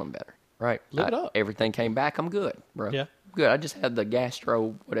been feeling better, right? Live it up. Everything came back. I'm good, bro. Yeah. Good. I just had the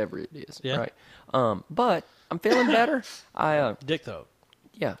gastro, whatever it is, Yeah. right? But I'm feeling better. Dick throat.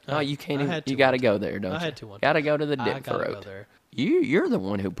 Yeah. No, you can't I even. had to You got to one go there, don't you? I had to one Got to go to the I dick gotta throat. go there. You're the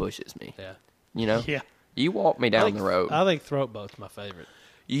one who pushes me. Yeah. You know. Yeah. You walk me I down think, the road. I think throat boat's my favorite.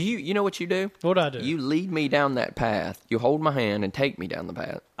 You know what you do? What do I do? You lead me down that path. You hold my hand and take me down the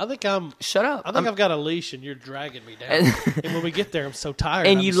path. I think I'm. Shut up. I think I've got a leash and you're dragging me down. And when we get there, I'm so tired.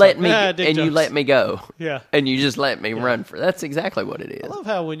 and I'm you just let like, me dick and you jokes." let me go. Yeah. And you just let me run for. That's exactly what it I is. love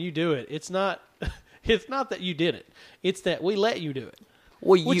how when you do it, it's not. It's not that you did it. It's that we let you do it.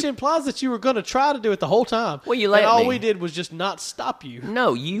 Well, Which implies that you were going to try to do it the whole time. Well, you and let all me. we did was just not stop you.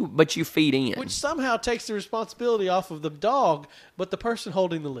 no, but you feed in. Which somehow takes the responsibility off of the dog, but the person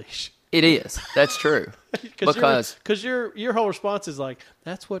holding the leash. It is. That's true. Because your whole response is like,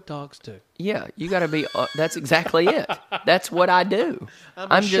 that's what dogs do. yeah, you got to be. That's exactly it. That's what I do.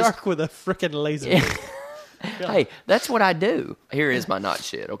 I'm a shark with a freaking laser. Hey, that's what I do. Here is my not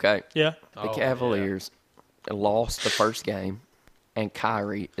shit. Okay. Yeah. The Cavaliers lost the first game. and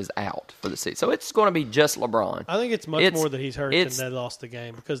Kyrie is out for the season. So it's going to be just LeBron. I think it's much more that he's hurt than they lost the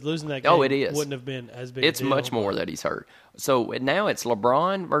game, because losing that game it is. wouldn't have been as big. It's a deal, much more that he's hurt. So now it's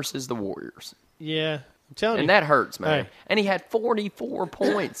LeBron versus the Warriors. Yeah, I'm telling you, And that hurts, man. Hey. And he had 44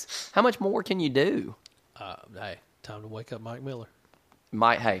 points. How much more can you do? Hey, time to wake up, Mike Miller.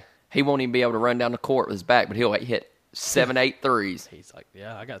 He won't even be able to run down the court with his back, but he'll hit 7, 8 threes. He's like,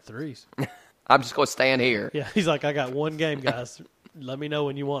 yeah, I got threes. I'm just going to stand here. Yeah, he's like, I got one game, guys. Let me know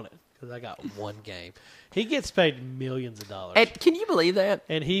when you want it, because I got one game. He gets paid millions of dollars, And can you believe that?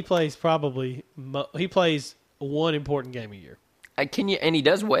 and he plays he plays one important game a year. And he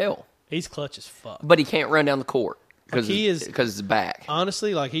does well, He's clutch as fuck. but he can't run down the court because Like, he is- his back.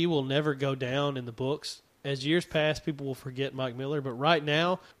 Honestly, like, he will never go down in the books. As years pass, people will forget Mike Miller, but right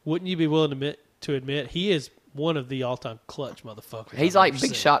now, wouldn't you be willing to admit he is one of the all-time clutch motherfuckers? He's I've like ever Big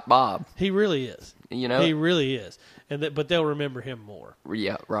seen. Shot Bob. He really is. You know? He really is. But they'll remember him more.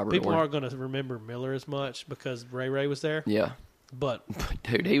 Yeah, Robert People Horry. aren't going to remember Miller as much because Ray was there. Yeah. But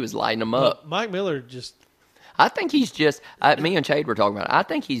Dude, he was lighting them up. Mike Miller just, I think he's just, me and Chade were talking about it. I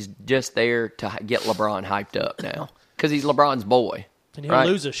think he's just there to get LeBron hyped up now because he's LeBron's boy. and he'll right?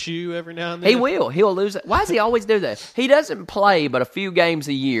 lose a shoe every now and then. He will. He'll lose it. Why does he always do that? He doesn't play but a few games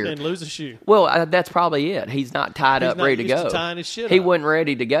a year. And lose a shoe. Well, that's probably it. He's not tied He's up, not ready to used go. to tying his shit he up. wasn't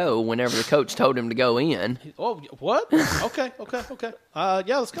ready to go whenever the coach told him to go in. Oh, what? Okay.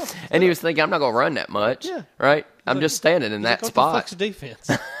 Yeah, let's go. And he was thinking, I'm not going to run that much. Yeah. Right? I'm just standing in He's that like, what the fuck's spot. defense?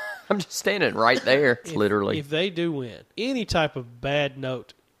 I'm just standing right there, literally. If they do win, any type of bad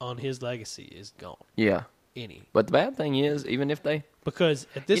note on his legacy is gone. Yeah. Any. But the bad thing is, even if they... Because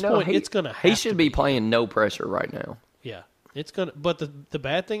at this point, it's going to have He should be playing no pressure right now. Yeah. It's going to. But the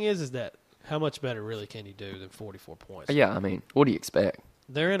bad thing is that how much better really can you do than 44 points? Yeah, I mean, what do you expect?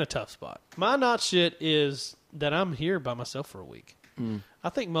 They're in a tough spot. My not shit is that I'm here by myself for a week. I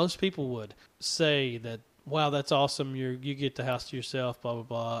think most people would say that, wow, that's awesome. You get the house to yourself, blah, blah,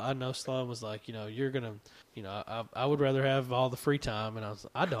 blah. I know Sloan was like, you're going to, I would rather have all the free time. And I was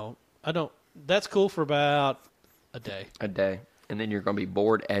like, I don't. That's cool for about a day. A day. And then you're going to be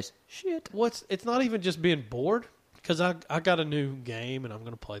bored as shit. It's not even just being bored, because I got a new game and I'm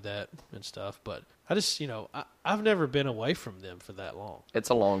going to play that and stuff. But I just, I've never been away from them for that long. It's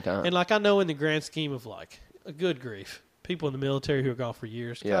a long time. And like, I know in the grand scheme of like a good grief, people in the military who are gone for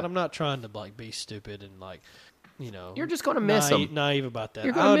years. Yeah. God, I'm not trying to like be stupid and like, You're just going to miss them. naive about that.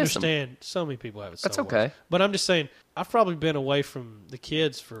 You're I gonna miss 'em. understand so many people have it. That's so okay. worse. But I'm just saying, I've probably been away from the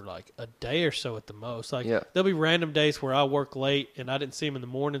kids for like a day or so at the most. Like, Yeah. there'll be random days where I work late and I didn't see them in the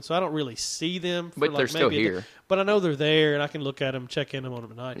morning, so I don't really see them. For But like they're still maybe a day. here. But I know they're there, and I can look at them, check in on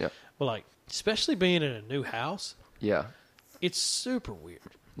them at night. Yeah. But like, especially being in a new house, Yeah. it's super weird.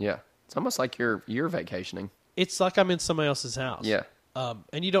 Yeah. It's almost like you're vacationing. It's like I'm in somebody else's house. Yeah.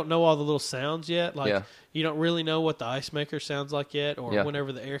 And you don't know all the little sounds yet. Like, Yeah. you don't really know what the ice maker sounds like yet, or Yeah.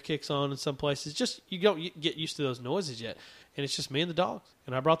 whenever the air kicks on in some places. Just, you don't get used to those noises yet. And it's just me and the dogs.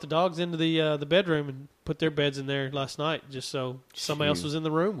 And I brought the dogs into the bedroom and put their beds in there last night just so somebody else was in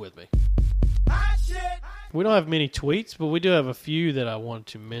the room with me. We don't have many tweets, but we do have a few that I wanted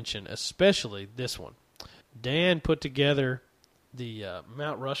to mention, especially this one. Dan put together the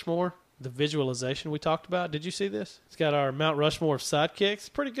Mount Rushmore, the visualization we talked about. Did you see this? It's got our Mount Rushmore of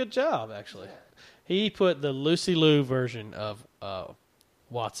sidekicks. Pretty good job, actually. He put the Lucy Liu version of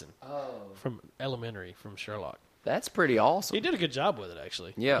Watson from Elementary, from Sherlock. That's pretty awesome. He did a good job with it,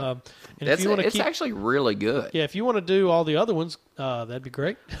 actually. Yeah. And if you want to It's actually really good. if you want to do all the other ones, that'd be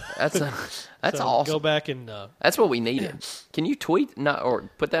great. That's So awesome. Go back and That's what we needed. Can you tweet or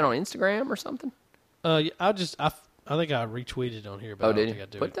put that on Instagram or something? I think I retweeted on here, but I Oh, don't did think you? I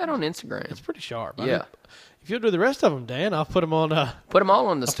do Put it. that on Instagram. It's pretty sharp. I Yeah. mean, if you'll do the rest of them, Dan, I'll put them on. Put them all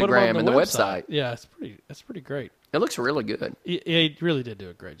on the I'll put 'em on Instagram and the website. Yeah, it's pretty great. It looks really good. He really did do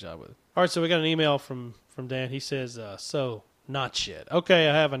a great job with it. All right, so we got an email from Dan. He says, so, not shit. Okay,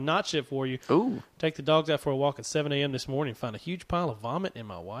 I have a not shit for you. Ooh. Take the dogs out for a walk at 7 a.m. this morning and find a huge pile of vomit in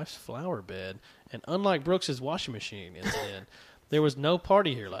my wife's flower bed. And unlike Brooks's washing machine incident, there was no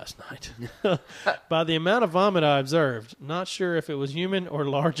party here last night. By the amount of vomit I observed, not sure if it was human or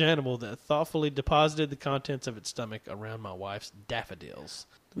large animal that thoughtfully deposited the contents of its stomach around my wife's daffodils.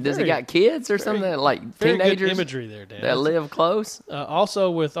 Does he Very- got kids or something like Very teenagers good imagery there, Dan. that live close? Also,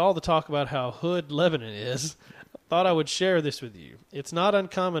 with all the talk about how hood Lebanon is, I thought I would share this with you. It's not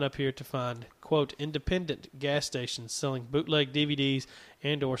uncommon up here to find, quote, independent gas stations selling bootleg DVDs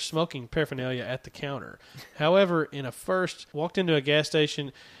and or smoking paraphernalia at the counter. However, walked into a gas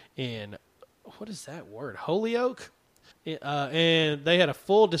station in, what is that word, Holyoke? And they had a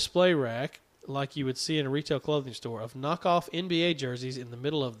full display rack like you would see in a retail clothing store of knockoff NBA jerseys in the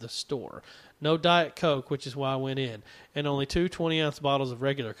middle of the store. No Diet Coke, which is why I went in, and only 2 20-ounce bottles of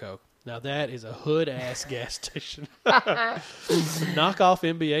regular Coke. Now that is a hood-ass gas station. Knockoff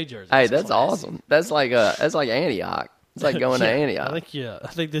NBA jerseys. Hey, that's classy. awesome. That's like Antioch. It's like going to Antioch. I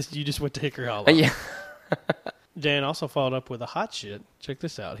think this. You just went to Hickory Hollow. Yeah. Dan also followed up with a hot shit. Check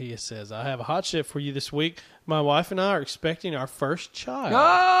this out. He says, "I have a hot shit for you this week. My wife and I are expecting our first child."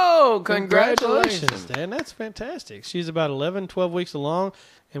 Oh, congratulations. Dan. That's fantastic. She's about 11, 12 weeks along,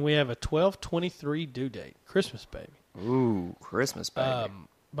 and we have a 12/23 due date. Christmas baby. Ooh, Christmas baby.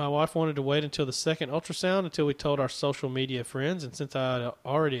 My wife wanted to wait until the second ultrasound until we told our social media friends, and since I had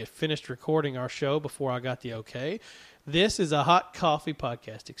already finished recording our show before I got the okay, this is a Hot Coffee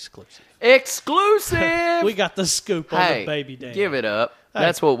Podcast exclusive. Exclusive. We got the scoop on the baby, Dan. Give it up. Hey,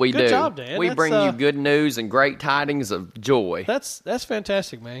 That's what we do. good job, Dan. We That's, bring you good news and great tidings of joy. That's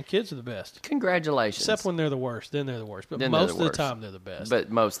fantastic, man. Kids are the best. Congratulations. Except when they're the worst. Then they're the worst. But Then they're most the of the worst. time, they're the best.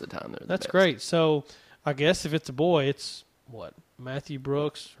 But most of the time, they're the That's best. great. So I guess if it's a boy, it's what? Matthew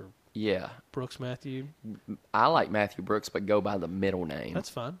Brooks or Yeah. Brooks Matthew? I like Matthew Brooks, but go by the middle name. That's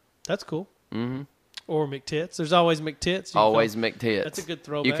fine. That's cool. Mm-hmm. Or McTits. There's always McTits. You can Always call- McTits. That's a good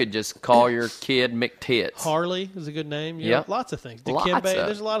throwback. You could just call your kid McTits. Harley is a good name. You Yep. know, lots of things. Lots Dikembe. of-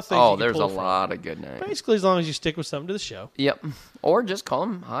 There's a lot of things. Oh, you can there's pull a from. lot of good names. Basically, as long as you stick with something to the show. Yep. Or just call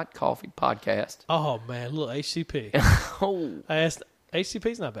them Hot Coffee Podcast. Oh man, little HCP. Oh, I asked.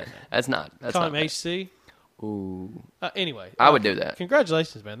 HCP's not a bad name. that's not Call not him bad. HC. Ooh. Anyway, I would do that.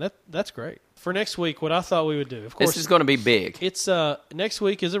 Congratulations, man. That's great. For next week, what I thought we would do, of course, This is going to be big. it's next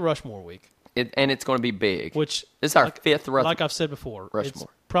week is a Rushmore week, And it's going to be big. which This is our like, fifth Rushmore. Like I've said before, it's Rushmore.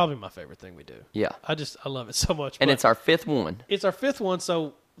 probably my favorite thing we do. Yeah. I love it so much. And but it's our fifth one. it's our fifth one,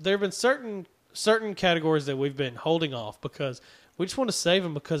 so there have been certain categories that we've been holding off because we just want to save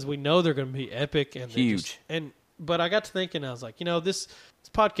them because we know they're going to be epic and they're Huge. But I got to thinking, I was like, this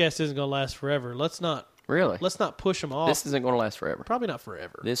podcast isn't going to last forever. Let's not Really? push them off. This isn't going to last forever. Probably not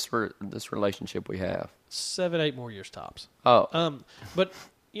forever. This relationship we have. 7-8 more years tops. Oh. But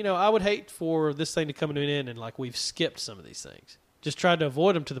I would hate for this thing to come to an end and like we've skipped some of these things. Just tried to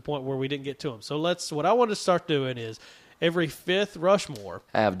avoid them to the point where we didn't get to them. So what I want to start doing is every fifth Rushmore,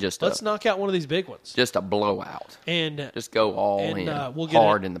 have just let's knock out one of these big ones just a blowout. and Just go all in. we'll get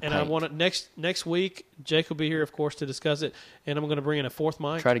hard it. in the And paint. I want it next week. Jake will be here, of course, to discuss it. And I'm going to bring in a fourth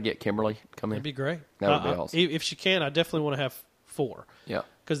mic. Try to get Kimberly to come in. That'd be great. That would be awesome. If she can, I definitely want to have 4. Yeah.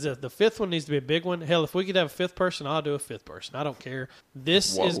 Because the fifth one needs to be a big one. Hell, if we could have a fifth person, I'll do a fifth person. I don't care.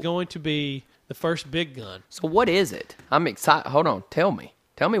 This Whoa. is going to be the first big gun. So what is it? I'm excited. Hold on. Tell me.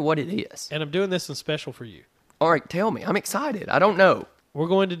 Tell me what it is. And I'm doing this in special for you. All right. Tell me. I'm excited. I don't know. We're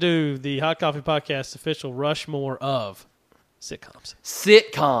going to do the Hot Coffee Podcast official Rushmore of sitcoms.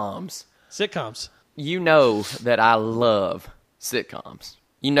 Sitcoms. Sitcoms. You know that I love sitcoms.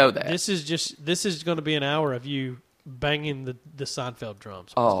 You know that. This is going to be an hour of you banging the Seinfeld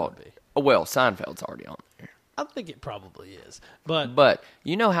drums. Oh, well, Seinfeld's already on there. I think it probably is. But But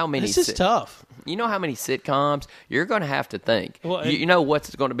you know how many this is tough. You know how many sitcoms you're going to have to think. Well, you know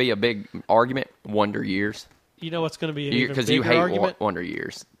what's going to be a big argument? Wonder Years. You know what's going to be an even Because bigger you hate argument? Wonder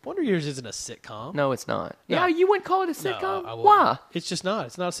Years. Wonder Years isn't a sitcom. No, it's not. No. Yeah, you wouldn't call it a No, sitcom? I wouldn't. Why? It's just not.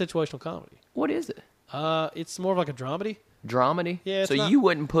 It's not a situational comedy. What is it? It's more of like a dramedy. Dramedy? Yeah, it's So not- you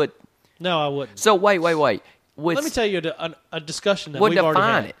wouldn't put... No, I wouldn't. So wait. With, Let me tell you a discussion that Well, we've already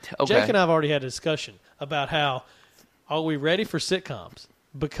define had. it. Okay. Jake and I have already had a discussion about how are we ready for sitcoms?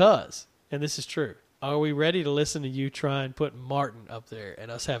 Because, and this is true, are we ready to listen to you try and put Martin up there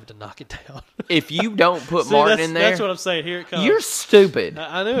and us having to knock it down? If you don't put See, Martin that's, in there, that's what I'm saying. Here it comes. you're stupid.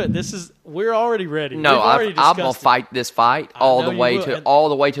 I knew it. We're already ready. No, We've already I'm gonna discussed it. fight this fight all know the you way will, to and- all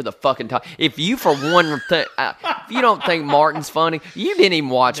the way to the fucking top. If you for one if you don't think Martin's funny, you didn't even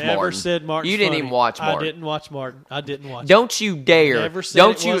watch Never Martin. said Martin's You didn't funny. even watch Martin. I didn't watch Martin. I didn't watch. Don't you dare! Never said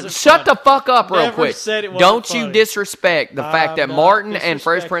Don't it you wasn't shut funny. the fuck up real Never quick! said it wasn't Don't you funny. disrespect the fact that I'm not Martin and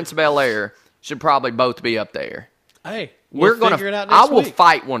Fresh disrespecting. Prince of Bel-Air should probably both be up there. Hey, We're we'll gonna. figure it out I next will week.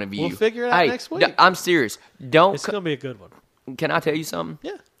 fight one of you. We'll figure it out Hey, next week. I'm serious. Don't. It's gonna be a good one. Can I tell you something?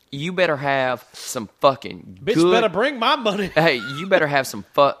 Yeah, You better have some fucking bitch, good. better bring my money. Hey, you better have some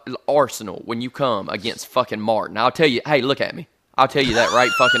arsenal when you come against fucking Martin. I'll tell you. Hey, look at me. I'll tell you that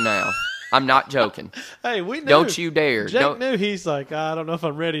right fucking now. I'm not joking. Hey, we knew. Don't you dare. Jake Don't. knew. He's like, I don't know if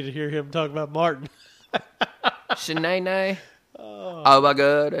I'm ready to hear him talk about Martin. Shanae. Oh my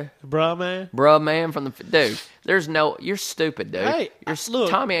god. Bruh, man. Bruh, man, from the dude. There's no. You're stupid, dude. Hey, look.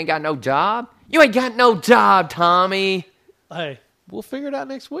 Tommy ain't got no job. You ain't got no job, Tommy. Hey, we'll figure it out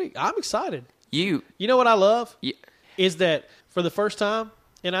next week. I'm excited. You. You know what I love? you Is that for the first time,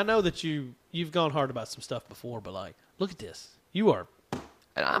 And I know that you've gone hard about some stuff before, but like, look at this. You are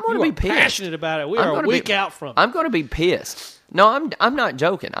And I'm going to be pissed. passionate about it. We I'm are a gonna week be- out from it. I'm going to be pissed. No, I'm not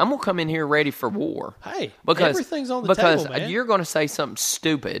joking. I'm going to come in here ready for war. Hey, because everything's on the because table, man. you're going to say something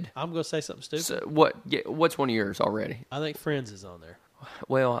stupid. I'm going to say something stupid. So what's one of yours already? I think Friends is on there.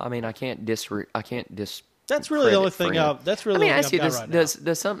 Well, I mean, I can't dis. That's really the only thing. Friend. That's really. Let me the only ask thing you: I've got right now.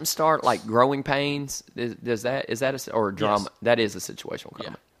 does something start like Growing Pains? Is that or a drama? Yes. That is a situational comedy.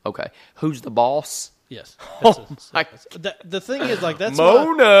 Yeah. Okay, who's the boss? Yes. Oh, my- The thing is, like, that's why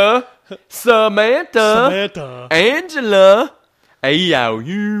Mona, Samantha, Samantha. Angela, you,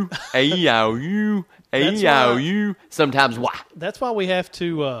 you, That's why- Sometimes why? That's why we have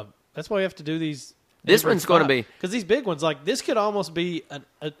to. That's why we have to do these. This one's gonna be- because these big ones, like this, could almost be an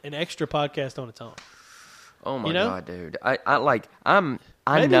extra podcast on its own. Oh my You know? god, dude! I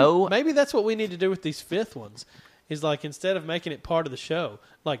Maybe, know. Maybe that's what we need to do with these fifth ones. Is like instead of making it part of the show,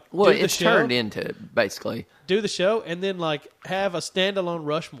 like Well, do the it's show, turned into basically. do the show, and then like have a standalone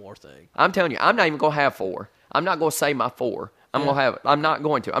Rushmore thing. I'm telling you, I'm not even gonna have 4. I'm not gonna say my 4. I'm not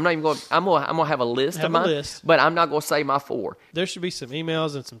going to. I'm not even going. I'm gonna have a list Have of a mine, list. but I'm not gonna say my 4. There should be some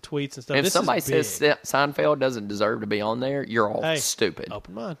emails and some tweets and stuff. If This somebody is big. says Seinfeld doesn't deserve to be on there, you're all Hey, stupid.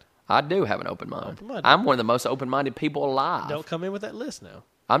 Open mind. I do have an open mind. Open mind. I'm one of the most open-minded people alive. Don't come in with that list now.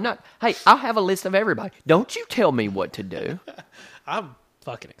 I'm not. Hey, I'll have a list of everybody. Don't you tell me what to do. I'm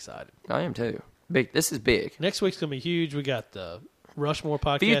fucking excited. I am too. Big. This is big. Next week's gonna be huge. We got the Rushmore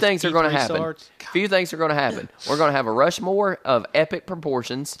podcast. Few things are going to E3 happen. starts. Few things are going to happen. We're going to have a Rushmore of epic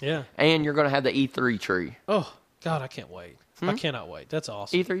proportions. Yeah. And you're going to have the E3 tree. Oh God, I can't wait. I cannot wait. That's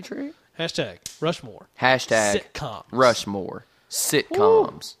awesome. E3 tree? Hashtag Rushmore. Hashtag Sitcoms. Rushmore.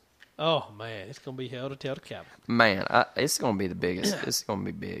 Sitcoms. Oh man, it's gonna be hell to tell the cap. Man, it's going to be the biggest. It's going to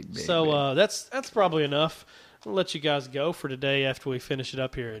be big, big. So big. that's probably enough. I'll let you guys go for today after we finish it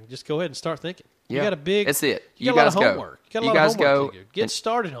up here, and just go ahead and start thinking. You Yeah. got a big. That's it. You You got a guys lot of go. homework. You got a You lot guys of homework go to do. Get and-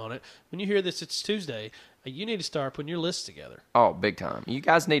 started on it. When you hear this, it's Tuesday. You need to start putting your lists together. Oh, big time. You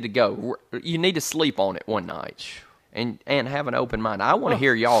guys need to go. You need to sleep on it one night. And have an open mind. I want to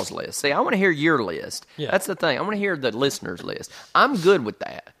hear y'all's list. See, I want to hear your list. Yeah. That's the thing. I want to hear the listeners' list. I'm good with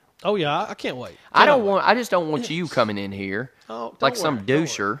that. Oh yeah, I can't wait. I Cannot don't want. I just don't want you coming in here Oh, don't like worry, some don't worry.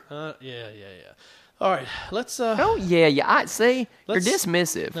 doucher. Yeah. All right, let's. Oh yeah. I see. You're Let's-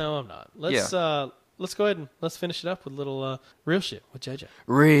 dismissive. No, I'm not. Let's let's go ahead and let's finish it up with a little real shit with JJ.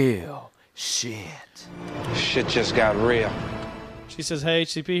 Real shit. Shit just got real. She says, "Hey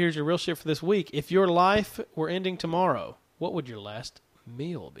HCP, here's your real shit for this week. If your life were ending tomorrow, what would your last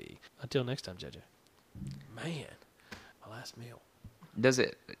meal be?" Until next time, JJ. Man, my last meal. Does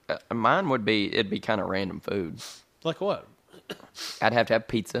it? Mine would be. It'd be kind of random food. Like what? I'd have to have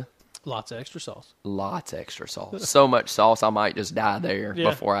pizza. Lots of extra sauce. Lots of extra sauce. So much sauce, I might just die there Yeah.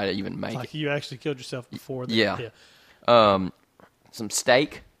 before I even make Like it. you actually killed yourself before. That. Yeah. Yeah. Some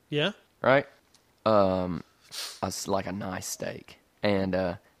steak. Yeah. Right? Like a nice steak and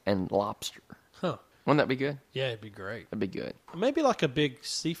lobster. Huh. Wouldn't that be good? Yeah, it'd be great. That'd be good. Maybe like a big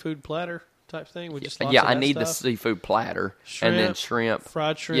seafood platter type thing with just lots Yeah, of I that need the stuff. seafood platter and then shrimp,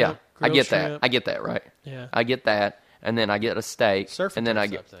 fried shrimp. Yeah, I grilled get shrimp. that. I get that. Right? Yeah. I get that, and then I get a steak, Surf and and then I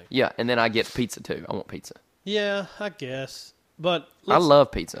turf get type thing. yeah, and then I get pizza too. I want pizza. Yeah, I guess. But I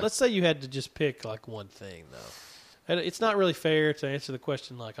love pizza. Let's say you had to just pick like one thing though. And it's not really fair to answer the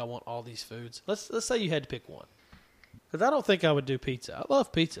question like I want all these foods. Let's say you had to pick one. Because I don't think I would do pizza. I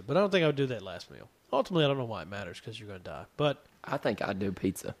love pizza, but I don't think I would do that last meal. Ultimately, I don't know why it matters because you're going to die. But I think I'd do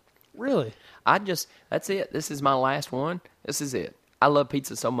pizza. really, That's it. This is my last one. This is it. I love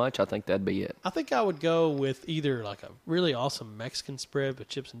pizza so much. I think that'd be it. I think I would go with either like a really awesome Mexican spread with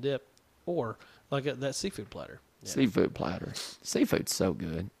chips and dip, or like that seafood platter. Yeah. Seafood platter. Seafood's so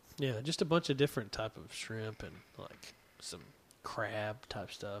good. Yeah, just a bunch of different type of shrimp and like some crab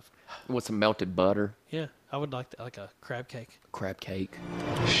type stuff. With some melted butter, Yeah, I would like that, like a crab cake. crab cake.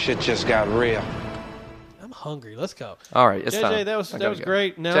 Shit just got real. I'm hungry. Let's go. All right, it's JJ, time. that was I gotta go.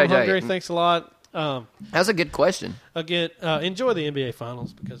 great. Now I'm JJ, hungry. Thanks a lot. That's a good question. Again, enjoy the NBA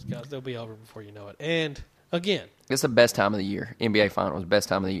Finals because guys, they'll be over before you know it. And again, It's the best time of the year. NBA Finals, best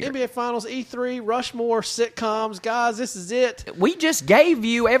time of the year. NBA Finals, E3, Rushmore, sitcoms, guys, this is it. We just gave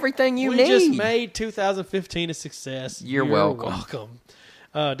you everything you we need. just made 2015 a success. You're welcome.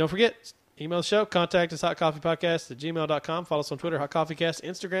 Don't forget, email the show. Contact us, hotcoffeepodcast@gmail.com. Follow us on Twitter, Hot Coffee Cast,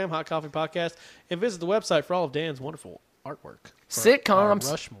 Instagram, Hot Coffee Podcast, and visit the website for all of Dan's wonderful artwork. for Sitcoms. our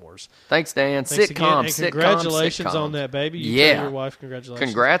Rushmores. Thanks, Dan. Thanks again, and Sitcoms. congratulations sitcoms. on that, baby. You Yeah. tell your wife congratulations.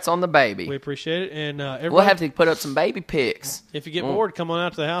 Congrats on the baby. We appreciate it. And everybody, We'll have to put up some baby pics. if you get bored, come on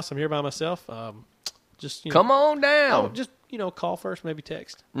out to the house. I'm here by myself. Just Come on down. just call first, maybe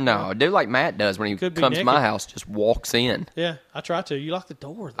text? No, do like Matt does when he Could be comes to my naked. house, just walks in. Yeah, I try to. You lock the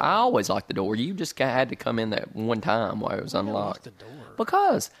door, though. I always lock the door. You just had to come in that one time while it was Lock unlocked. the door.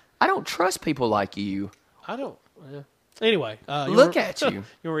 Because I don't trust people like you. I don't. Anyway. Look at you. You want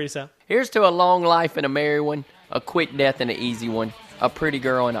to read this out? Here's to a long life and a merry one, a quick death and an easy one, a pretty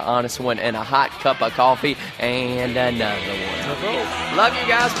girl and an honest one, and a hot cup of coffee and another one. Love you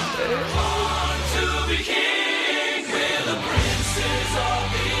guys. To be king, we're the princes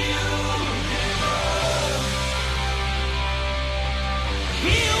of the universe.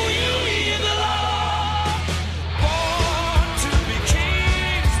 Here we hear the law. Born to be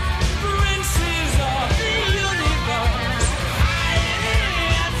kings, princes of the universe. High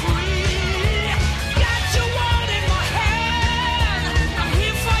and free, got your world in my hand. I'm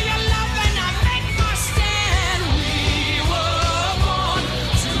here for your love and I make my stand. We were born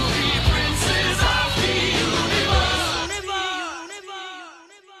to be princes of the universe.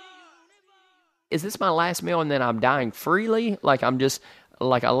 Is this my last meal and then I'm dying freely? Like I'm just,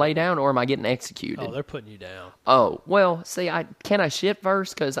 like I lay down, or am I getting executed? Oh, they're putting you down. Oh, well, see, can I shit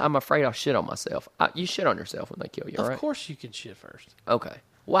first? Because I'm afraid I'll shit on myself. You shit on yourself when they kill you, Of right? course you can shit first. Okay.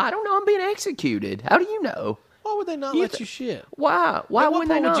 Well, I don't know. I'm being executed. How do you know? Why would they not You let th- you shit? Why? Why At what would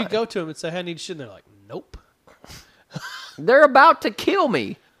they point not? would you go to them and say, "Hey, I need shit," and they're like, "Nope." They're about to kill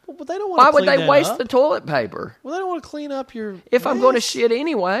me. Well, they don't want. Why to would clean they that waste up. the toilet paper? Well, they don't want to clean up your. If I'm going to mess. shit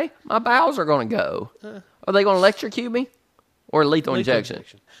anyway, my bowels are going to go. Are they going to electrocute me? Or lethal injection?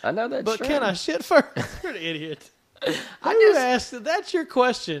 I know that's But strange. can I shit first? You're an idiot. I Who just, asked? That's your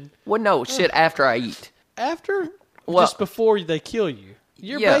question. well, no, shit after I eat. After, Well- just before they kill you,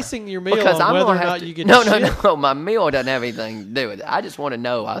 you're Yeah, basing your meal because on I'm whether gonna or have not to- you get no, to shit. no. My meal doesn't have anything to do with it. I just want to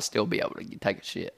know I'll still be able to take a shit.